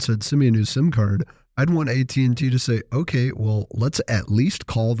called up and said, "Send me a new SIM card," I'd want AT&T to say, "Okay, well, let's at least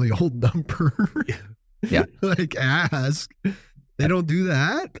call the old number." Yeah. Ask. They don't do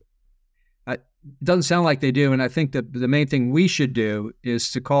that. It doesn't sound like they do, and I think that the main thing we should do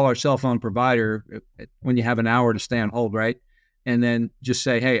is to call our cell phone provider when you have an hour to stay on hold, right? And then just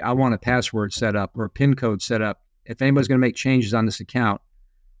say, "Hey, I want a password set up or a PIN code set up. If anybody's going to make changes on this account,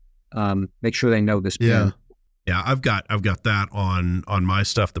 make sure they know this PIN." Yeah, I've got that on my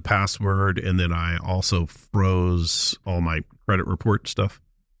stuff, the password, and then I also froze all my credit report stuff.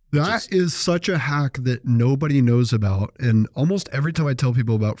 That is such a hack that nobody knows about, and almost every time I tell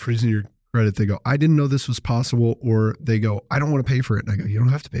people about freezing your credit, they go, "I didn't know this was possible," or they go, "I don't want to pay for it." And I go, "You don't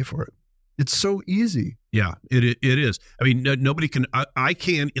have to pay for it. It's so easy." Yeah, it is. I mean, nobody can. I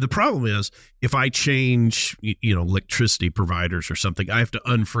can. The problem is if I change, electricity providers or something, I have to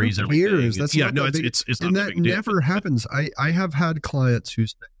unfreeze everything. Years. That's it's not. And that never happens. I have had clients who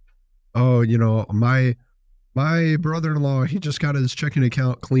say, "Oh, my brother-in-law, he just got his checking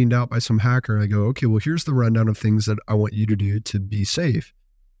account cleaned out by some hacker." And I go, "Okay, well, here's the rundown of things that I want you to do to be safe."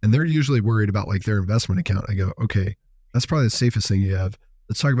 And they're usually worried about their investment account. I go, "Okay, that's probably the safest thing you have.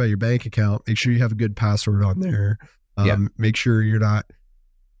 Let's talk about your bank account. Make sure you have a good password on there. Make sure you're not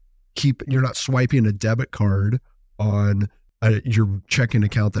you're not swiping a debit card on your checking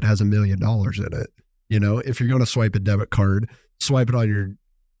account that has $1 million in it. You know, if you're going to swipe a debit card, swipe it on your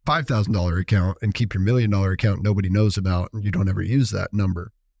 $5,000 account and keep your $1 million account nobody knows about, and you don't ever use that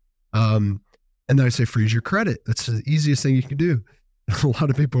number. And then I say, freeze your credit. That's the easiest thing you can do. A lot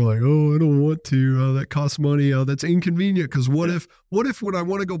of people are like, oh, I don't want to. Oh, that costs money. Oh, that's inconvenient. Because what if when I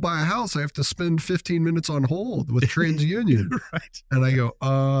want to go buy a house, I have to spend 15 minutes on hold with TransUnion? Right. And I go,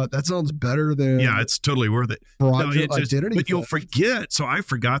 that sounds better than. Yeah, it's totally worth it. Identity but you'll forget. So I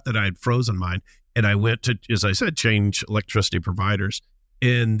forgot that I had frozen mine. And I went to, as I said, change electricity providers.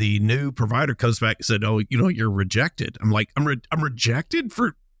 And the new provider comes back and said, oh, you're rejected. I'm like, I'm rejected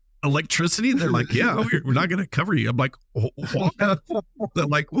for electricity? They're like, yeah, we're not going to cover you. I'm like, what? They're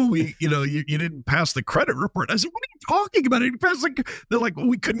like, well, you didn't pass the credit report. I said, what are you talking about? They're like, well,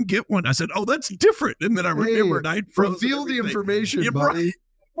 we couldn't get one. I said, oh, that's different. And then I remembered I'd reveal the information, buddy.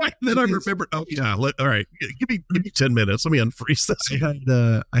 Right. Then I remembered, oh yeah, all right, give me 10 minutes. Let me unfreeze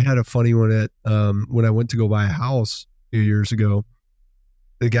this. I had a funny one at when I went to go buy a house a few years ago.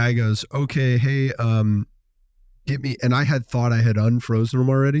 The guy goes, okay, hey, get me, and I had thought I had unfrozen them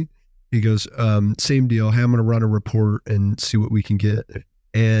already. He goes, same deal. Hey, I'm going to run a report and see what we can get.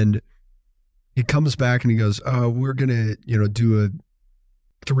 And he comes back and he goes, we're going to, do a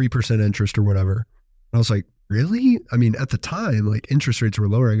 3% interest or whatever. And I was like, really? I mean, at the time, like interest rates were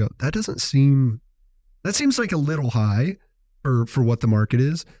lower. I go, that seems like a little high for what the market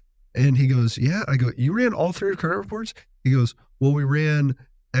is. And he goes, yeah. I go, you ran all 3 credit reports? He goes, well, we ran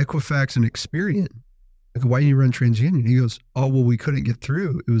Equifax and Experian. I go, why didn't you run TransUnion? He goes, oh, well, we couldn't get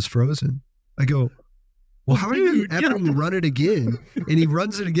through. It was frozen. I go, well, how do you ever run it again? And he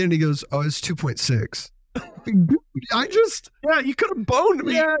runs it again and he goes, oh, it's 2.6. You could have boned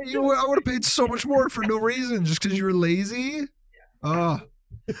me. Yeah, I would have paid so much more for no reason, just because you were lazy. But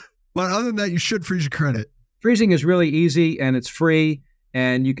other than that, you should freeze your credit. Freezing is really easy and it's free,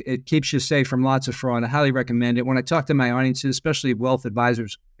 and it keeps you safe from lots of fraud. I highly recommend it. When I talk to my audiences, especially wealth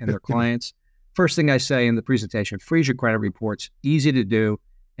advisors and their clients, first thing I say in the presentation, freeze your credit reports. Easy to do,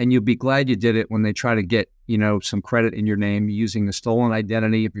 and you'll be glad you did it when they try to get, some credit in your name using a stolen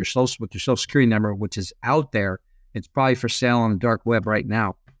identity of with your social security number, which is out there. It's probably for sale on the dark web right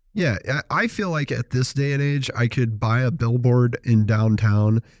now. Yeah, I feel like at this day and age, I could buy a billboard in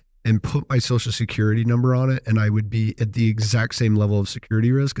downtown and put my social security number on it, and I would be at the exact same level of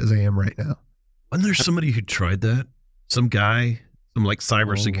security risk as I am right now. Wasn't there somebody who tried that? Some guy, some like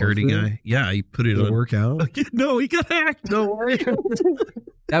cybersecurity guy. Yeah, he put it on. Work out? No, he got hacked. No way.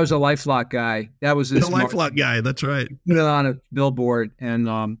 That was a LifeLock guy. That was his LifeLock guy. That's right. Put it on a billboard, and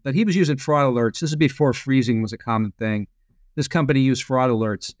but he was using fraud alerts. This is before freezing was a common thing. This company used fraud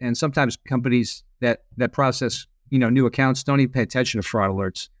alerts, and sometimes companies that process new accounts don't even pay attention to fraud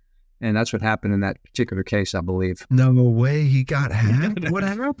alerts, and that's what happened in that particular case, I believe. No way, he got hacked. What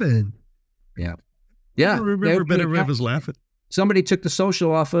happened? Yeah. I remember Better was laughing. Somebody took the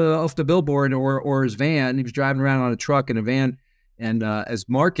social off the billboard or his van. He was driving around on a truck in a van, and as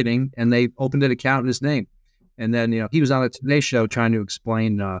marketing, and they opened an account in his name. And then he was on a Today Show trying to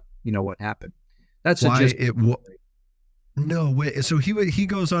explain what happened. That's no way. So he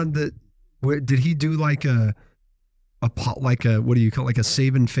goes on did he do like a what do you call, like a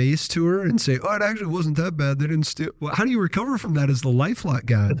save and face tour and say, oh, it actually wasn't that bad. They didn't steal. Well, how do you recover from that as the LifeLock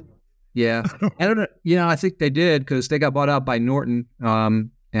guy? Yeah. I don't know. I think they did, because they got bought out by Norton.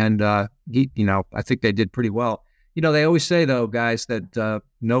 And I think they did pretty well. They always say though, guys, that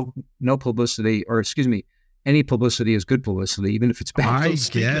no publicity, or excuse me, any publicity is good publicity, even if it's bad. I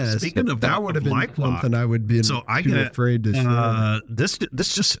guess. Speaking of that, would have been something I would be afraid to share. This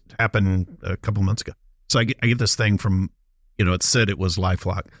just happened a couple months ago. So I get this thing from, it said it was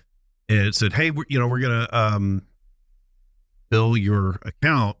LifeLock, and it said, hey, we're gonna bill your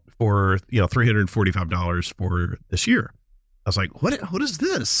account for $345 for this year. I was like, what is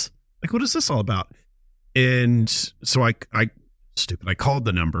this? Like, what is this all about? And so I called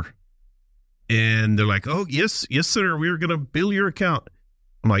the number, and they're like, oh, yes, sir, we're going to bill your account.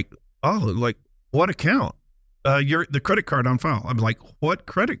 I'm like, oh, like what account? The credit card on file. I'm like, what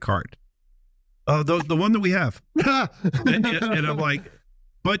credit card? The one that we have. and I'm like,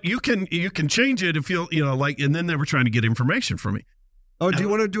 but you can change it if and then they were trying to get information from me. Oh, do you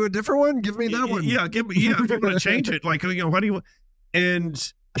want to do a different one? Give me that one. Yeah, if you want to change it, like, what do you want?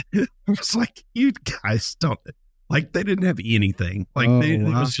 And it's like, you guys don't, like, they didn't have anything. Like, it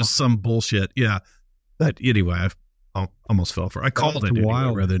was just some bullshit. Yeah. But anyway, I almost fell for it. I called it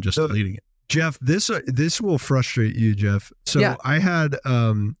anyway, rather than just deleting it. Jeff, this will frustrate you, Jeff. So yeah. I had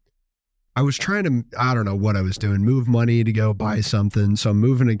I was trying to, I don't know what I was doing, move money to go buy something. So I'm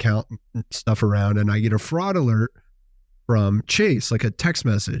moving account stuff around, and I get a fraud alert from Chase, like a text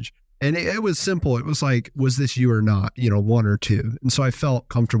message. And it was simple. It was like, was this you or not? 1 or 2. And so I felt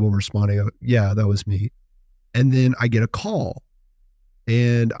comfortable responding. Yeah, that was me. And then I get a call,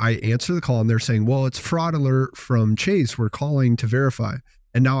 and I answer the call, and they're saying, well, it's fraud alert from Chase. We're calling to verify.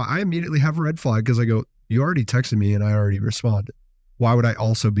 And now I immediately have a red flag because I go, you already texted me and I already responded. Why would I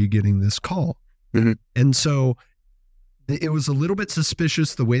also be getting this call? Mm-hmm. And so it was a little bit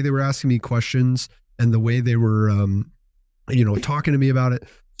suspicious the way they were asking me questions and the way they were, talking to me about it.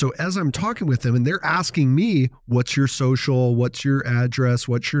 So as I'm talking with them and they're asking me, what's your social? What's your address?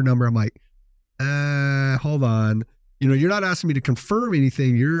 What's your number? I'm like, hold on. You're not asking me to confirm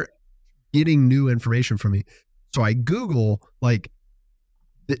anything. You're getting new information from me. So I Google like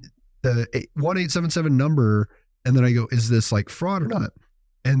the 1877 number. And then I go, is this like fraud or not?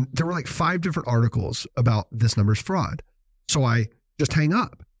 And there were like 5 different articles about this number's fraud. So I just hang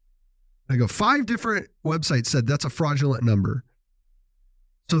up. I go, 5 different websites said that's a fraudulent number.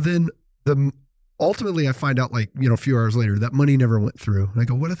 So then ultimately I find out a few hours later that money never went through. And I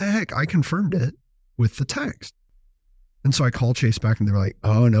go, what the heck? I confirmed it with the text. And so I call Chase back and they're like,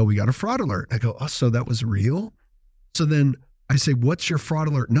 oh no, we got a fraud alert. I go, oh, so that was real? So then I say, what's your fraud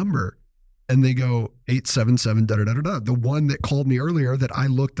alert number? And they go 877 the one that called me earlier that I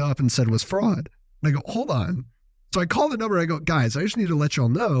looked up and said was fraud. And I go, hold on. So I call the number. I go, guys, I just need to let y'all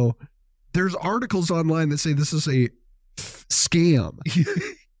know there's articles online that say this is a scam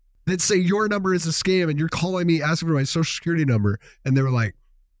that say your number is a scam and you're calling me asking for my social security number. And they were like,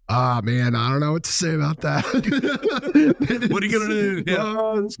 man, I don't know what to say about that. What are you going to do? Yeah.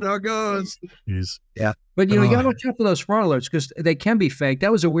 Oh, that's how it goes. Jeez. Yeah. But, you got to watch out for those fraud alerts because they can be fake.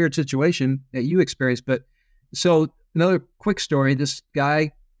 That was a weird situation that you experienced. But so another quick story, this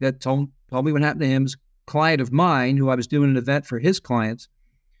guy that told me what happened to him is a client of mine who I was doing an event for his clients.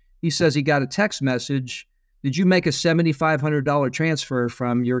 He says he got a text message. Did you make a $7,500 transfer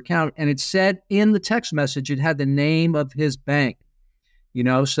from your account? And it said in the text message, it had the name of his bank.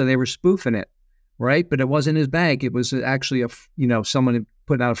 So they were spoofing it, right? But it wasn't his bank. It was actually someone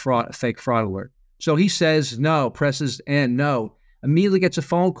putting out a fake fraud alert. So he says no, presses N, no, immediately gets a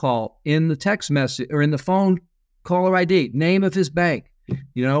phone call in the text message or in the phone caller ID, name of his bank,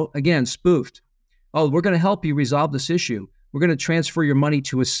 again, spoofed. Oh, we're going to help you resolve this issue. We're going to transfer your money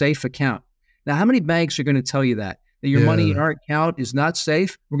to a safe account. Now, how many banks are going to tell you that your money in our account is not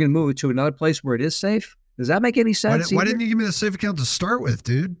safe? We're going to move it to another place where it is safe. Does that make any sense? Why didn't you give me the safe account to start with,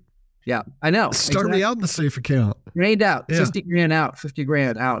 dude? Yeah, I know. Start me out in the safe account. Drained out, yeah. 50 grand out, 50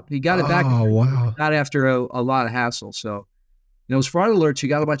 grand out. He got it back. Oh, wow. Not after a lot of hassle. So, those fraud alerts, you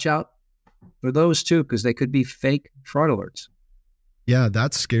got to watch out for those too, because they could be fake fraud alerts. Yeah,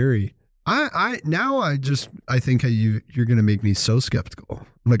 that's scary. I think you're going to make me so skeptical.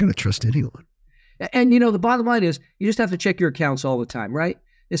 I'm not going to trust anyone. And, the bottom line is you just have to check your accounts all the time, right?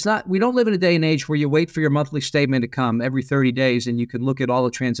 We don't live in a day and age where you wait for your monthly statement to come every 30 days and you can look at all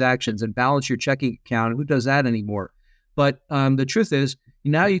the transactions and balance your checking account. Who does that anymore? But the truth is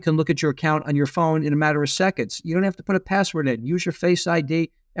now you can look at your account on your phone in a matter of seconds. You don't have to put a password in. Use your Face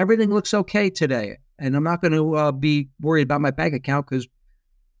ID. Everything looks okay today. And I'm not going to be worried about my bank account because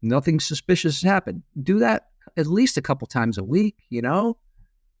nothing suspicious has happened. Do that at least a couple times a week,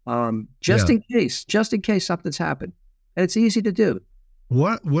 just in case something's happened. And it's easy to do.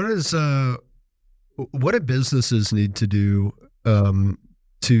 What do businesses need to do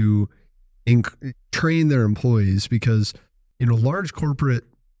to train their employees? Because large corporate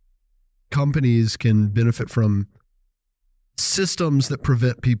companies can benefit from systems that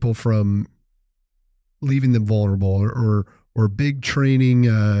prevent people from leaving them vulnerable, or big training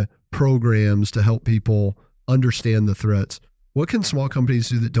programs to help people understand the threats. What can small companies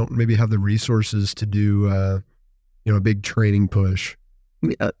do that don't maybe have the resources to do a big training push?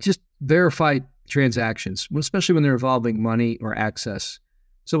 Just verify transactions, especially when they're involving money or access.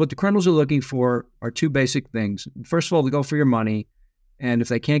 So what the criminals are looking for are 2 basic things. First of all, they go for your money. And if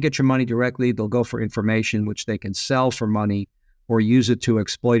they can't get your money directly, they'll go for information, which they can sell for money or use it to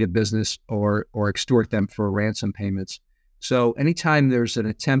exploit a business or extort them for ransom payments. So anytime there's an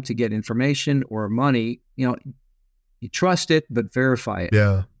attempt to get information or money, you trust it, but verify it.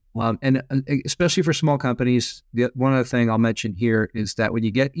 Yeah. And especially for small companies, one other thing I'll mention here is that when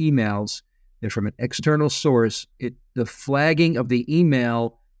you get emails, they're from an external source. The flagging of the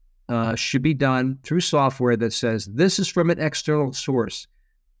email should be done through software that says this is from an external source.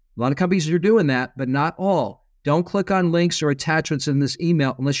 A lot of companies are doing that, but not all. Don't click on links or attachments in this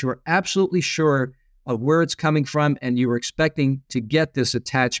email unless you are absolutely sure of where it's coming from, and you were expecting to get this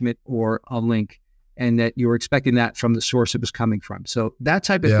attachment or a link, and that you were expecting that from the source it was coming from. So that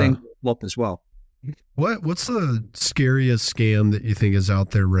type of thing will up as well. What's the scariest scam that you think is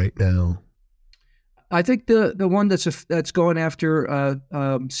out there right now? I think the one that's going after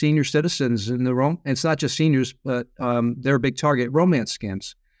senior citizens in the Rome. It's not just seniors, but they're a big target. Romance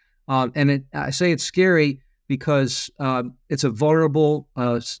scams, I say it's scary because it's a vulnerable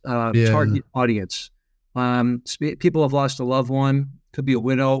target audience. People have lost a loved one, could be a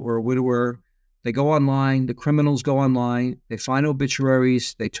widow or a widower. They go online. The criminals go online. They find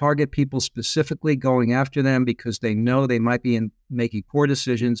obituaries. They target people specifically, going after them because they know they might be making poor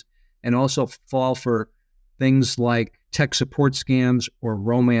decisions, and also fall for things like tech support scams or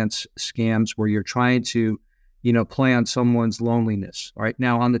romance scams where you're trying to, play on someone's loneliness. All right.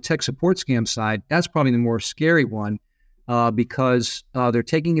 Now, on the tech support scam side, that's probably the more scary one because they're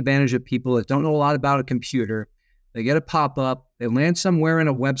taking advantage of people that don't know a lot about a computer. They get a pop-up. They land somewhere in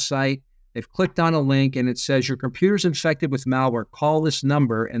a website. They've clicked on a link and it says your computer's infected with malware. Call this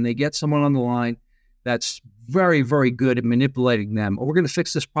number, and they get someone on the line that's very, very good at manipulating them. Oh, we're going to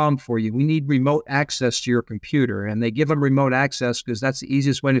fix this problem for you. We need remote access to your computer. And they give them remote access because that's the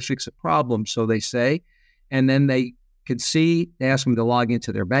easiest way to fix a problem, so they say. And then they ask them to log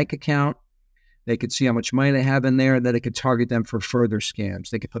into their bank account. They could see how much money they have in there, and then they could target them for further scams.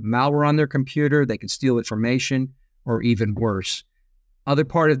 They could put malware on their computer. They could steal information, or even worse. Other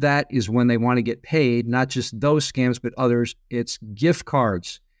part of that is when they want to get paid, not just those scams, but others. It's gift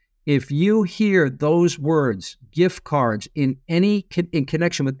cards. If you hear those words, gift cards, in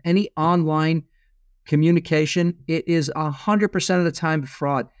connection with any online communication, it is 100% of the time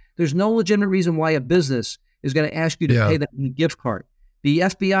fraud. There's no legitimate reason why a business is going to ask you to pay them in a gift card. The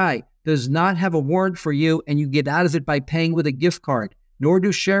FBI does not have a warrant for you, and you get out of it by paying with a gift card, nor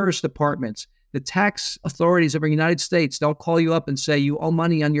do sheriff's departments. The tax authorities of the United States don't call you up and say you owe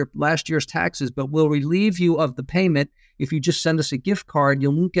money on your last year's taxes, but we'll relieve you of the payment if you just send us a gift card.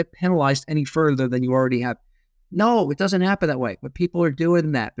 You won't get penalized any further than you already have. No, it doesn't happen that way. But people are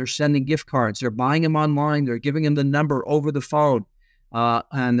doing that. They're sending gift cards. They're buying them online. They're giving them the number over the phone.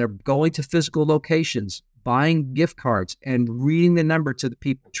 And they're going to physical locations, buying gift cards and reading the number to the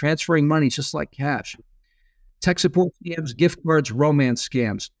people, transferring money just like cash. Tech support scams, gift cards, romance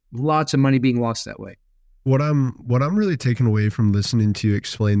scams. Lots of money being lost that way. What I'm really taking away from listening to you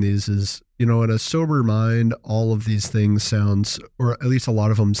explain these is, in a sober mind, all of these things sounds, or at least a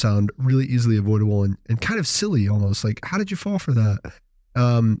lot of them sound really easily avoidable and kind of silly almost. Like, how did you fall for that?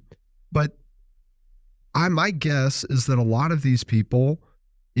 But my guess is that a lot of these people,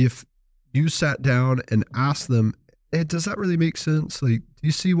 if you sat down and asked them, hey, does that really make sense? Like, do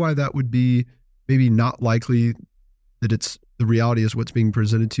you see why that would be maybe not likely, that it's the reality is what's being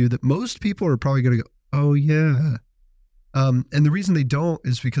presented to you, that most people are probably going to go, oh yeah. And the reason they don't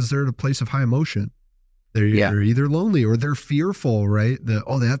is because they're at a place of high emotion. They're either lonely or they're fearful, right? The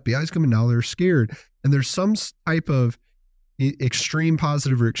FBI is coming now, they're scared. And there's some type of extreme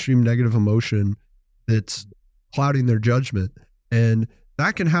positive or extreme negative emotion that's clouding their judgment. And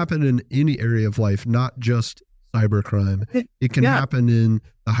that can happen in any area of life, not just cybercrime. It can happen in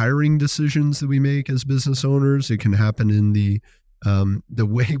the hiring decisions that we make as business owners. It can happen in the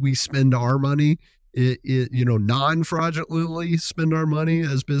way we spend our money. Non-fraudulently spend our money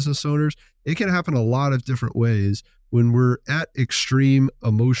as business owners. It can happen a lot of different ways. When we're at extreme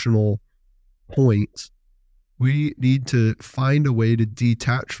emotional points, we need to find a way to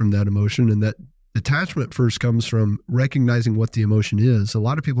detach from that emotion. And that detachment first comes from recognizing what the emotion is. A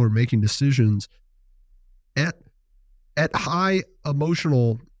lot of people are making decisions at high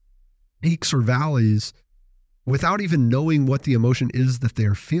emotional peaks or valleys without even knowing what the emotion is that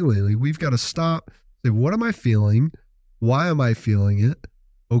they're feeling. Like, we've got to stop, say, what am I feeling? Why am I feeling it?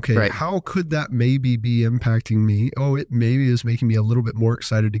 Okay, right. How could that maybe be impacting me? Oh, it maybe is making me a little bit more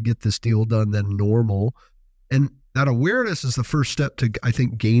excited to get this deal done than normal. And that awareness is the first step to, I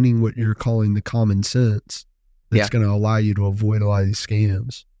think, gaining what you're calling the common sense that's going to allow you to avoid a lot of these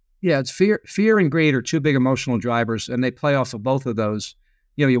scams. Yeah, it's fear and greed are two big emotional drivers, and they play off of both of those.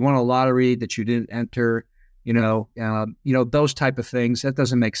 You won a lottery that you didn't enter, those type of things. That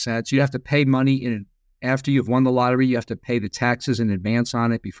doesn't make sense. You have to pay money after you've won the lottery. You have to pay the taxes in advance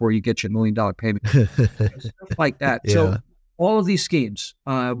on it before you get your $1 million payment. Stuff like that. Yeah. So all of these schemes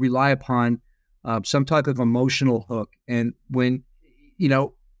rely upon some type of emotional hook. And when,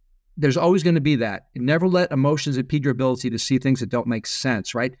 there's always going to be that. And never let emotions impede your ability to see things that don't make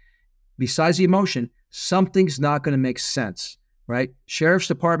sense, right? Besides the emotion, something's not going to make sense, right? Sheriff's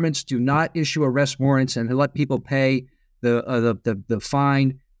departments do not issue arrest warrants and let people pay the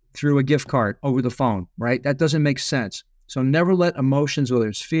fine through a gift card over the phone, right? That doesn't make sense. So never let emotions, whether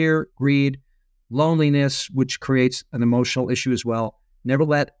it's fear, greed, loneliness, which creates an emotional issue as well, never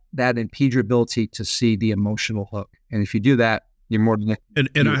let that impede your ability to see the emotional hook. And if you do that, you're more than...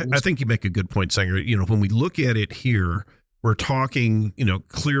 I think you make a good point, Sanger. When we look at it here, we're talking,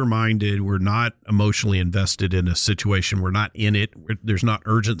 clear-minded. We're not emotionally invested in a situation. We're not in it. There's not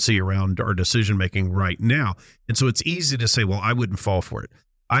urgency around our decision-making right now. And so it's easy to say, well, I wouldn't fall for it.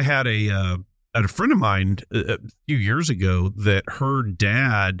 I had a friend of mine a few years ago that her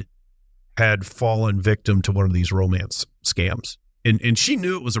dad had fallen victim to one of these romance scams. And she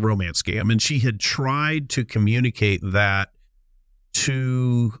knew it was a romance scam, and she had tried to communicate that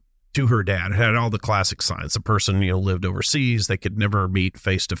to her dad. It had all the classic signs. The person, lived overseas. They could never meet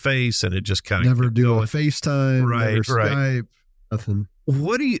face to face, and it just kind of never do a FaceTime, right, never Skype, nothing.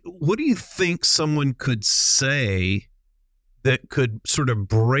 What do you think someone could say that could sort of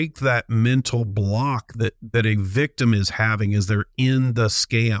break that mental block that a victim is having as they're in the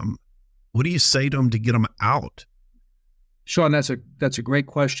scam? What do you say to them to get them out? Sean, that's a great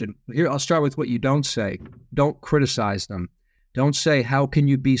question. Here, I'll start with what you don't say. Don't criticize them. Don't say, how can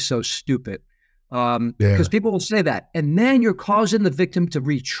you be so stupid? Because people will say that. And then you're causing the victim to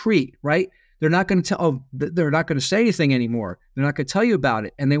retreat, right? They're not going to they're not going to say anything anymore. They're not going to tell you about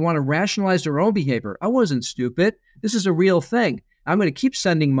it. And they want to rationalize their own behavior. I wasn't stupid. This is a real thing. I'm going to keep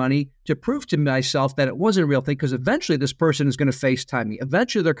sending money to prove to myself that it wasn't a real thing, because eventually this person is going to FaceTime me.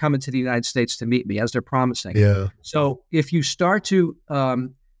 Eventually they're coming to the United States to meet me, as they're promising. Yeah. So if you start to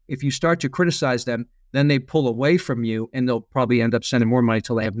criticize them, then they pull away from you, and they'll probably end up sending more money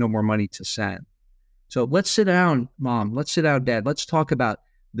till they have no more money to send. So let's sit down, Mom. Let's sit down, Dad. Let's talk about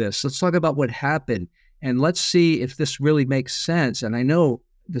this. Let's talk about what happened, and let's see if this really makes sense. And I know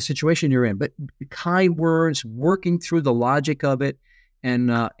the situation you're in, but kind words, working through the logic of it,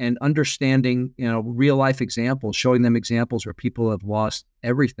 and understanding, real life examples, showing them examples where people have lost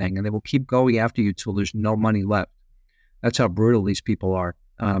everything, and they will keep going after you till there's no money left. That's how brutal these people are.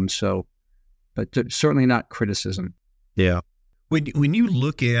 But certainly not criticism. Yeah. When you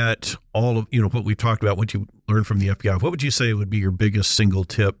look at all of what we've talked about, what you learned from the FBI, what would you say would be your biggest single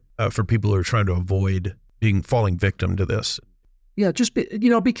tip for people who are trying to avoid falling victim to this? Yeah, just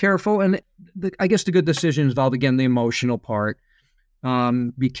be careful. And I guess the good decision involved, again, the emotional part.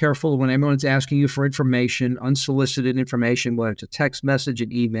 Be careful when everyone's asking you for information, unsolicited information, whether it's a text message,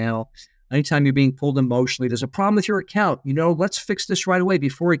 an email. Anytime you're being pulled emotionally, there's a problem with your account. Let's fix this right away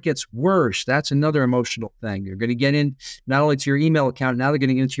before it gets worse. That's another emotional thing. You're going to get in not only to your email account, now they're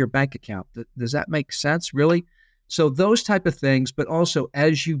getting into your bank account. Does that make sense, really? So those type of things, but also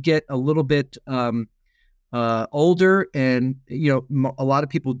as you get a little bit older, and a lot of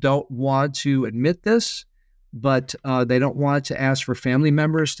people don't want to admit this, but they don't want to ask for family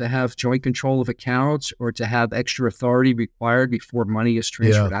members to have joint control of accounts or to have extra authority required before money is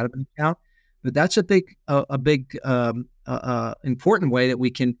transferred out of an account. But that's a big important way that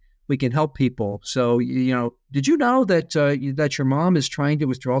we can help people. So did you know that your mom is trying to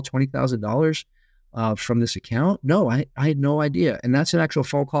withdraw $20,000 from this account? No, I had no idea. And that's an actual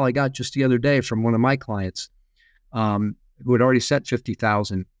phone call I got just the other day from one of my clients who had already sent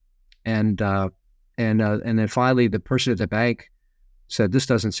 $50,000, and then finally the person at the bank said, "This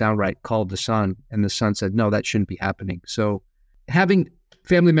doesn't sound right," called the son, and the son said, "No, that shouldn't be happening." So having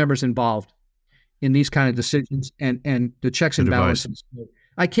family members involved in these kind of decisions and the checks and balances.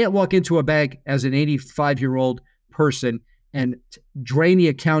 I can't walk into a bank as an 85-year-old person and drain the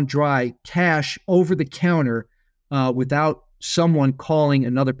account dry, cash over the counter, without someone calling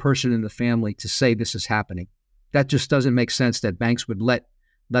another person in the family to say this is happening. That just doesn't make sense that banks would let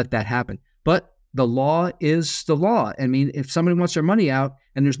that happen. But the law is the law. I mean, if somebody wants their money out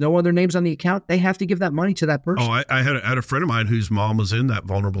and there's no other names on the account, they have to give that money to that person. Oh, I had a friend of mine whose mom was in that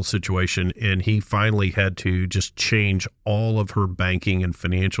vulnerable situation, and he finally had to just change all of her banking and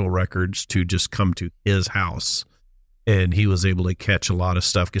financial records to just come to his house. And he was able to catch a lot of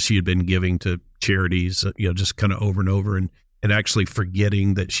stuff because she had been giving to charities, just kind of over and over, and actually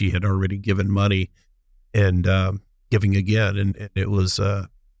forgetting that she had already given money and giving again. And it was,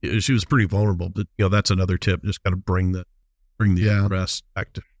 she was pretty vulnerable, but that's another tip. Just kind of bring the rest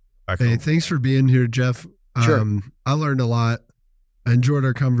back Hey, home. thanks for being here, Jeff. Sure. I learned a lot. I enjoyed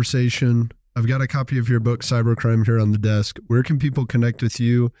our conversation. I've got a copy of your book, Cybercrime, here on the desk. Where can people connect with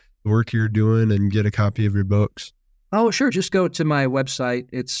you, the work you're doing, and get a copy of your books? Oh, sure. Just go to my website.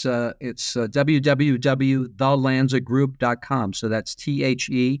 It's www.thelanzagroup.com. So that's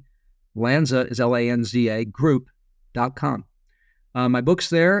THE, Lanza is LANZA, group.com. my book's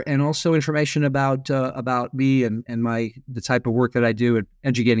there, and also information about me and the type of work that I do and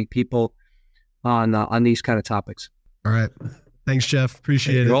educating people on these kind of topics. All right. Thanks, Jeff.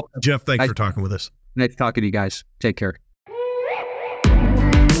 Appreciate it. Jeff, thanks for talking with us. Nice talking to you guys. Take care.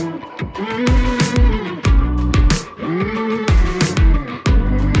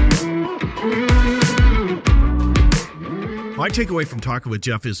 My takeaway from talking with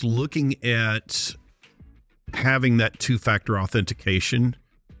Jeff is looking at having that two-factor authentication,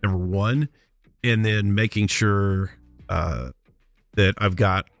 number one, and then making sure that I've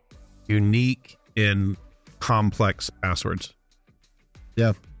got unique and complex passwords.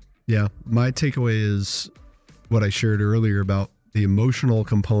 Yeah. My takeaway is what I shared earlier about the emotional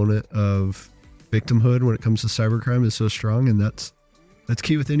component of victimhood when it comes to cybercrime is so strong, and that's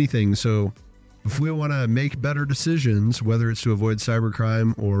key with anything. So if we want to make better decisions, whether it's to avoid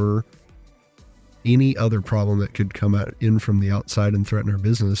cybercrime or any other problem that could come in from the outside and threaten our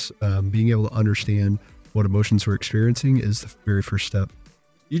business, being able to understand what emotions we're experiencing is the very first step.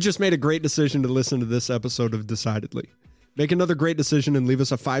 You just made a great decision to listen to this episode of Decidedly. Make another great decision and leave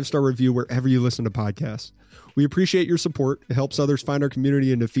us a 5-star review wherever you listen to podcasts. We appreciate your support. It helps others find our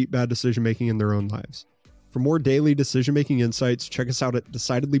community and defeat bad decision-making in their own lives. For more daily decision-making insights, check us out at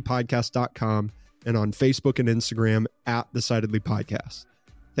decidedlypodcast.com and on Facebook and Instagram at decidedlypodcast.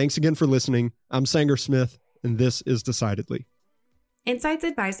 Thanks again for listening. I'm Sanger Smith, and this is Decidedly. Insights,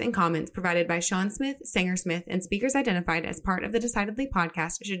 advice, and comments provided by Sean Smith, Sanger Smith, and speakers identified as part of the Decidedly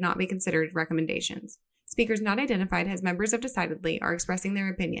podcast should not be considered recommendations. Speakers not identified as members of Decidedly are expressing their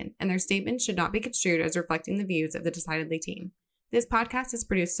opinion, and their statements should not be construed as reflecting the views of the Decidedly team. This podcast is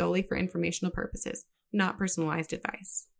produced solely for informational purposes, not personalized advice.